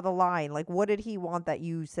you draw the line? Like, what did he want that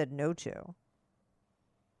you said no to?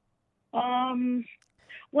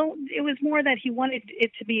 Well, it was more that he wanted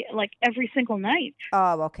it to be like every single night.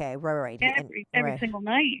 Oh, okay, right. Every right. single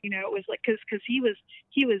night, it was like because he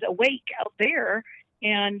was awake out there,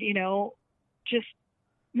 and just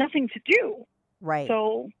nothing to do. Right.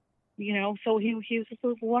 So, so he was just like,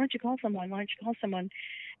 well, why don't you call someone?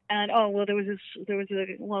 And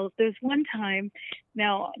there's one time.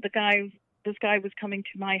 Now this guy was coming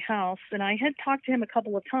to my house, and I had talked to him a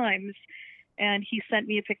couple of times, and he sent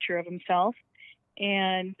me a picture of himself,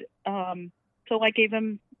 and so I gave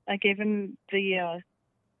him the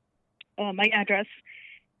my address,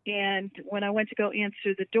 and when I went to go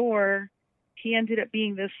answer the door, he ended up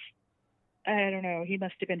being this. I don't know. He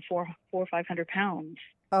must have been 400 or 500 pounds.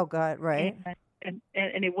 Oh God, right. And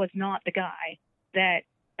it was not the guy that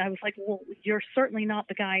I was like, well, you're certainly not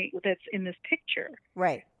the guy that's in this picture.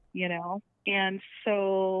 Right. And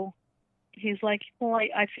so he's like, well,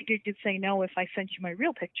 I figured you'd say no if I sent you my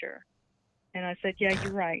real picture. And I said, yeah,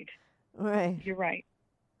 you're right. Right. You're right.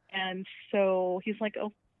 And so he's like,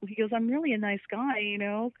 oh, he goes, I'm really a nice guy,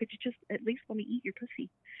 could you just at least let me eat your pussy?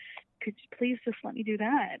 Could you please just let me do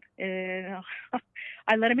that? And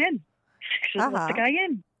I let him in. Just let the guy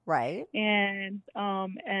in. Right. And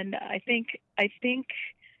I think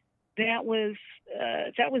that was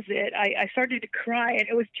it. I started to cry, and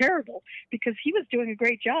it was terrible because he was doing a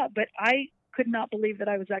great job, but I could not believe that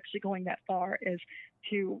I was actually going that far as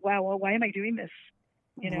to, wow, well, why am I doing this?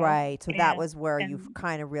 Right. So that was where you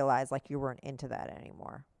kind of realized like you weren't into that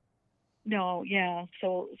anymore. No, yeah.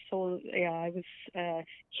 So yeah, I was.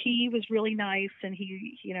 He was really nice, and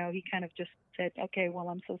he kind of just said, "Okay, well,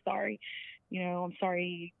 I'm so sorry. I'm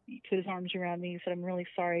sorry." He put his arms around me. He said, "I'm really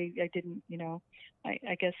sorry. I didn't.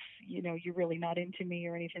 I guess you're really not into me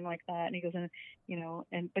or anything like that." And he goes,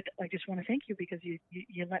 but I just want to thank you because you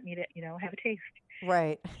let me have a taste.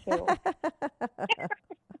 Right. So.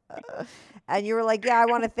 And you were like, "Yeah, I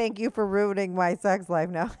want to thank you for ruining my sex life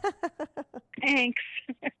now." Thanks.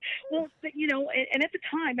 Well, and at the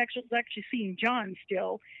time, I was actually seeing John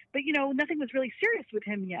still, but nothing was really serious with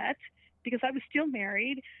him yet because I was still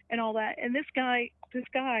married and all that. And this guy,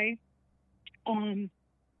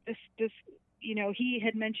 he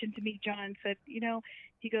had mentioned to me, John said,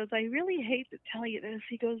 he goes, I really hate to tell you this.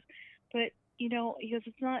 He goes, but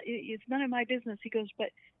it's none of my business. He goes,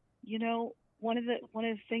 but one of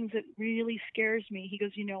the things that really scares me, he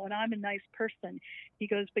goes, and I'm a nice person. He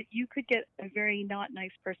goes, but you could get a very not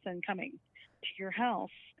nice person coming to your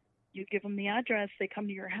house. You give them the address, they come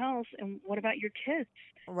to your house, and what about your kids?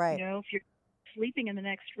 Right. If you're sleeping in the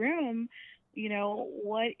next room,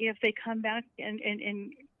 what if they come back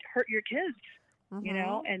and hurt your kids?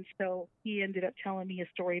 Mm-hmm. And so he ended up telling me a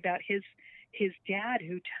story about his dad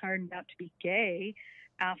who turned out to be gay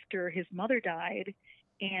after his mother died.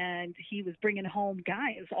 And he was bringing home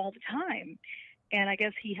guys all the time. And I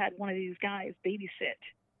guess he had one of these guys babysit.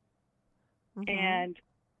 Mm-hmm. And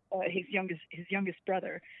his youngest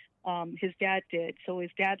brother, his dad did. So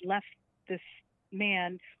his dad left this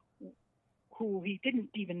man who he didn't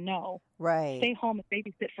even know. Right. Stay home and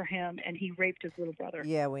babysit for him, and he raped his little brother.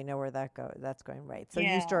 Yeah, we know where that's going. Right. So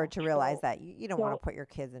yeah, you started to realize that you don't want to put your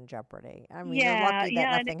kids in jeopardy. I mean, you're lucky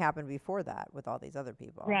that nothing happened before that with all these other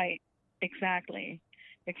people. Right. Exactly.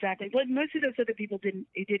 But most of those other people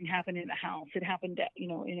it didn't happen in the house. It happened at,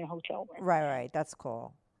 in a hotel room. Right. That's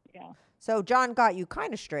cool. Yeah. So John got you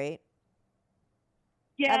kind of straight.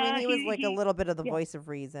 Yeah. I mean, he was like a little bit of the voice of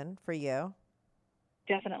reason for you.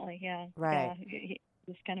 Definitely. Yeah. Right. Yeah. He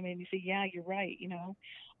just kind of made me say, yeah, you're right.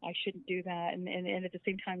 I shouldn't do that. And at the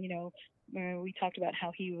same time, we talked about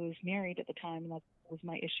how he was married at the time, and that was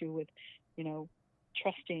my issue with,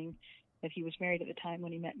 trusting that he was married at the time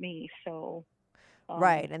when he met me. So.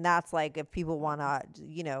 Right. And that's like if people want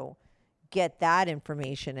to, get that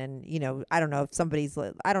information and, I don't know if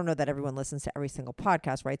I don't know that everyone listens to every single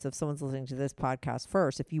podcast, right? So if someone's listening to this podcast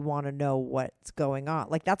first, if you want to know what's going on,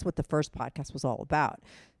 like that's what the first podcast was all about.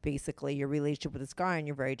 basically your relationship with this guy and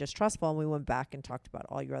you're very distrustful. And we went back and talked about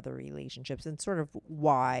all your other relationships and sort of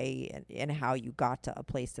why and how you got to a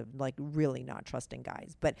place of like really not trusting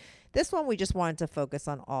guys. But this one, we just wanted to focus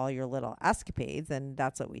on all your little escapades, and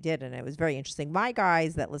that's what we did. And it was very interesting. My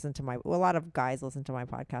guys that listen to a lot of guys listen to my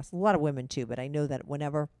podcast, a lot of women too, but I know that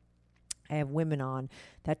whenever I have women on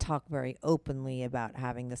that talk very openly about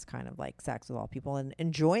having this kind of like sex with all people and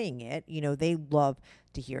enjoying it, you know, they love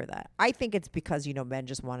to hear that. I think it's because, you know, men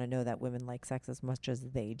just want to know that women like sex as much as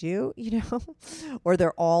they do, you know, or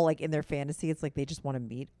they're all like in their fantasy. It's like they just want to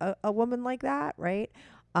meet a woman like that, right?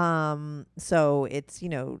 So it's, you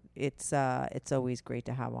know, it's always great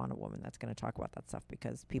to have on a woman that's going to talk about that stuff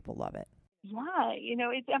because people love it. Yeah, you know,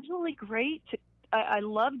 it's absolutely great. I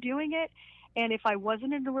love doing it. And if I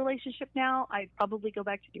wasn't in a relationship now, I'd probably go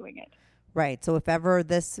back to doing it. Right. So if ever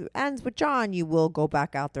this ends with John, you will go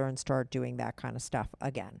back out there and start doing that kind of stuff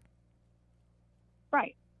again.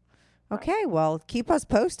 Right. Okay. Well, keep us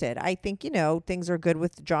posted. I think, you know, things are good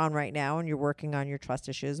with John right now and you're working on your trust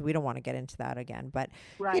issues. We don't want to get into that again. But,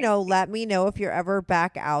 you know, let me know if you're ever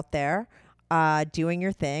back out there doing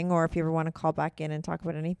your thing, or if you ever want to call back in and talk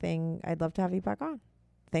about anything. I'd love to have you back on.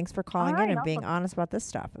 Thanks for calling in and being honest about this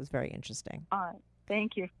stuff. It was very interesting. All right.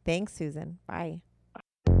 Thank you. Thanks, Susan. Bye.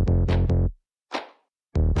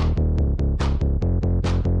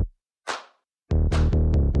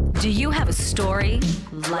 Do you have a story,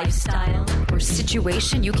 lifestyle, or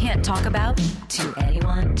situation you can't talk about to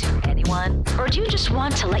anyone? Or do you just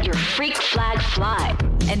want to let your freak flag fly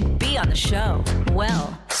and be on the show?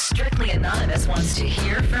 Well, Strictly Anonymous wants to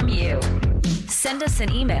hear from you. Send us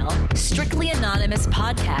an email,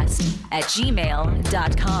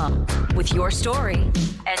 strictlyanonymouspodcast@gmail.com, with your story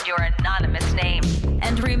and your anonymous name.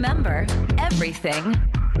 And remember, everything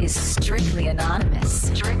is strictly anonymous.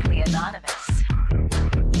 Strictly Anonymous.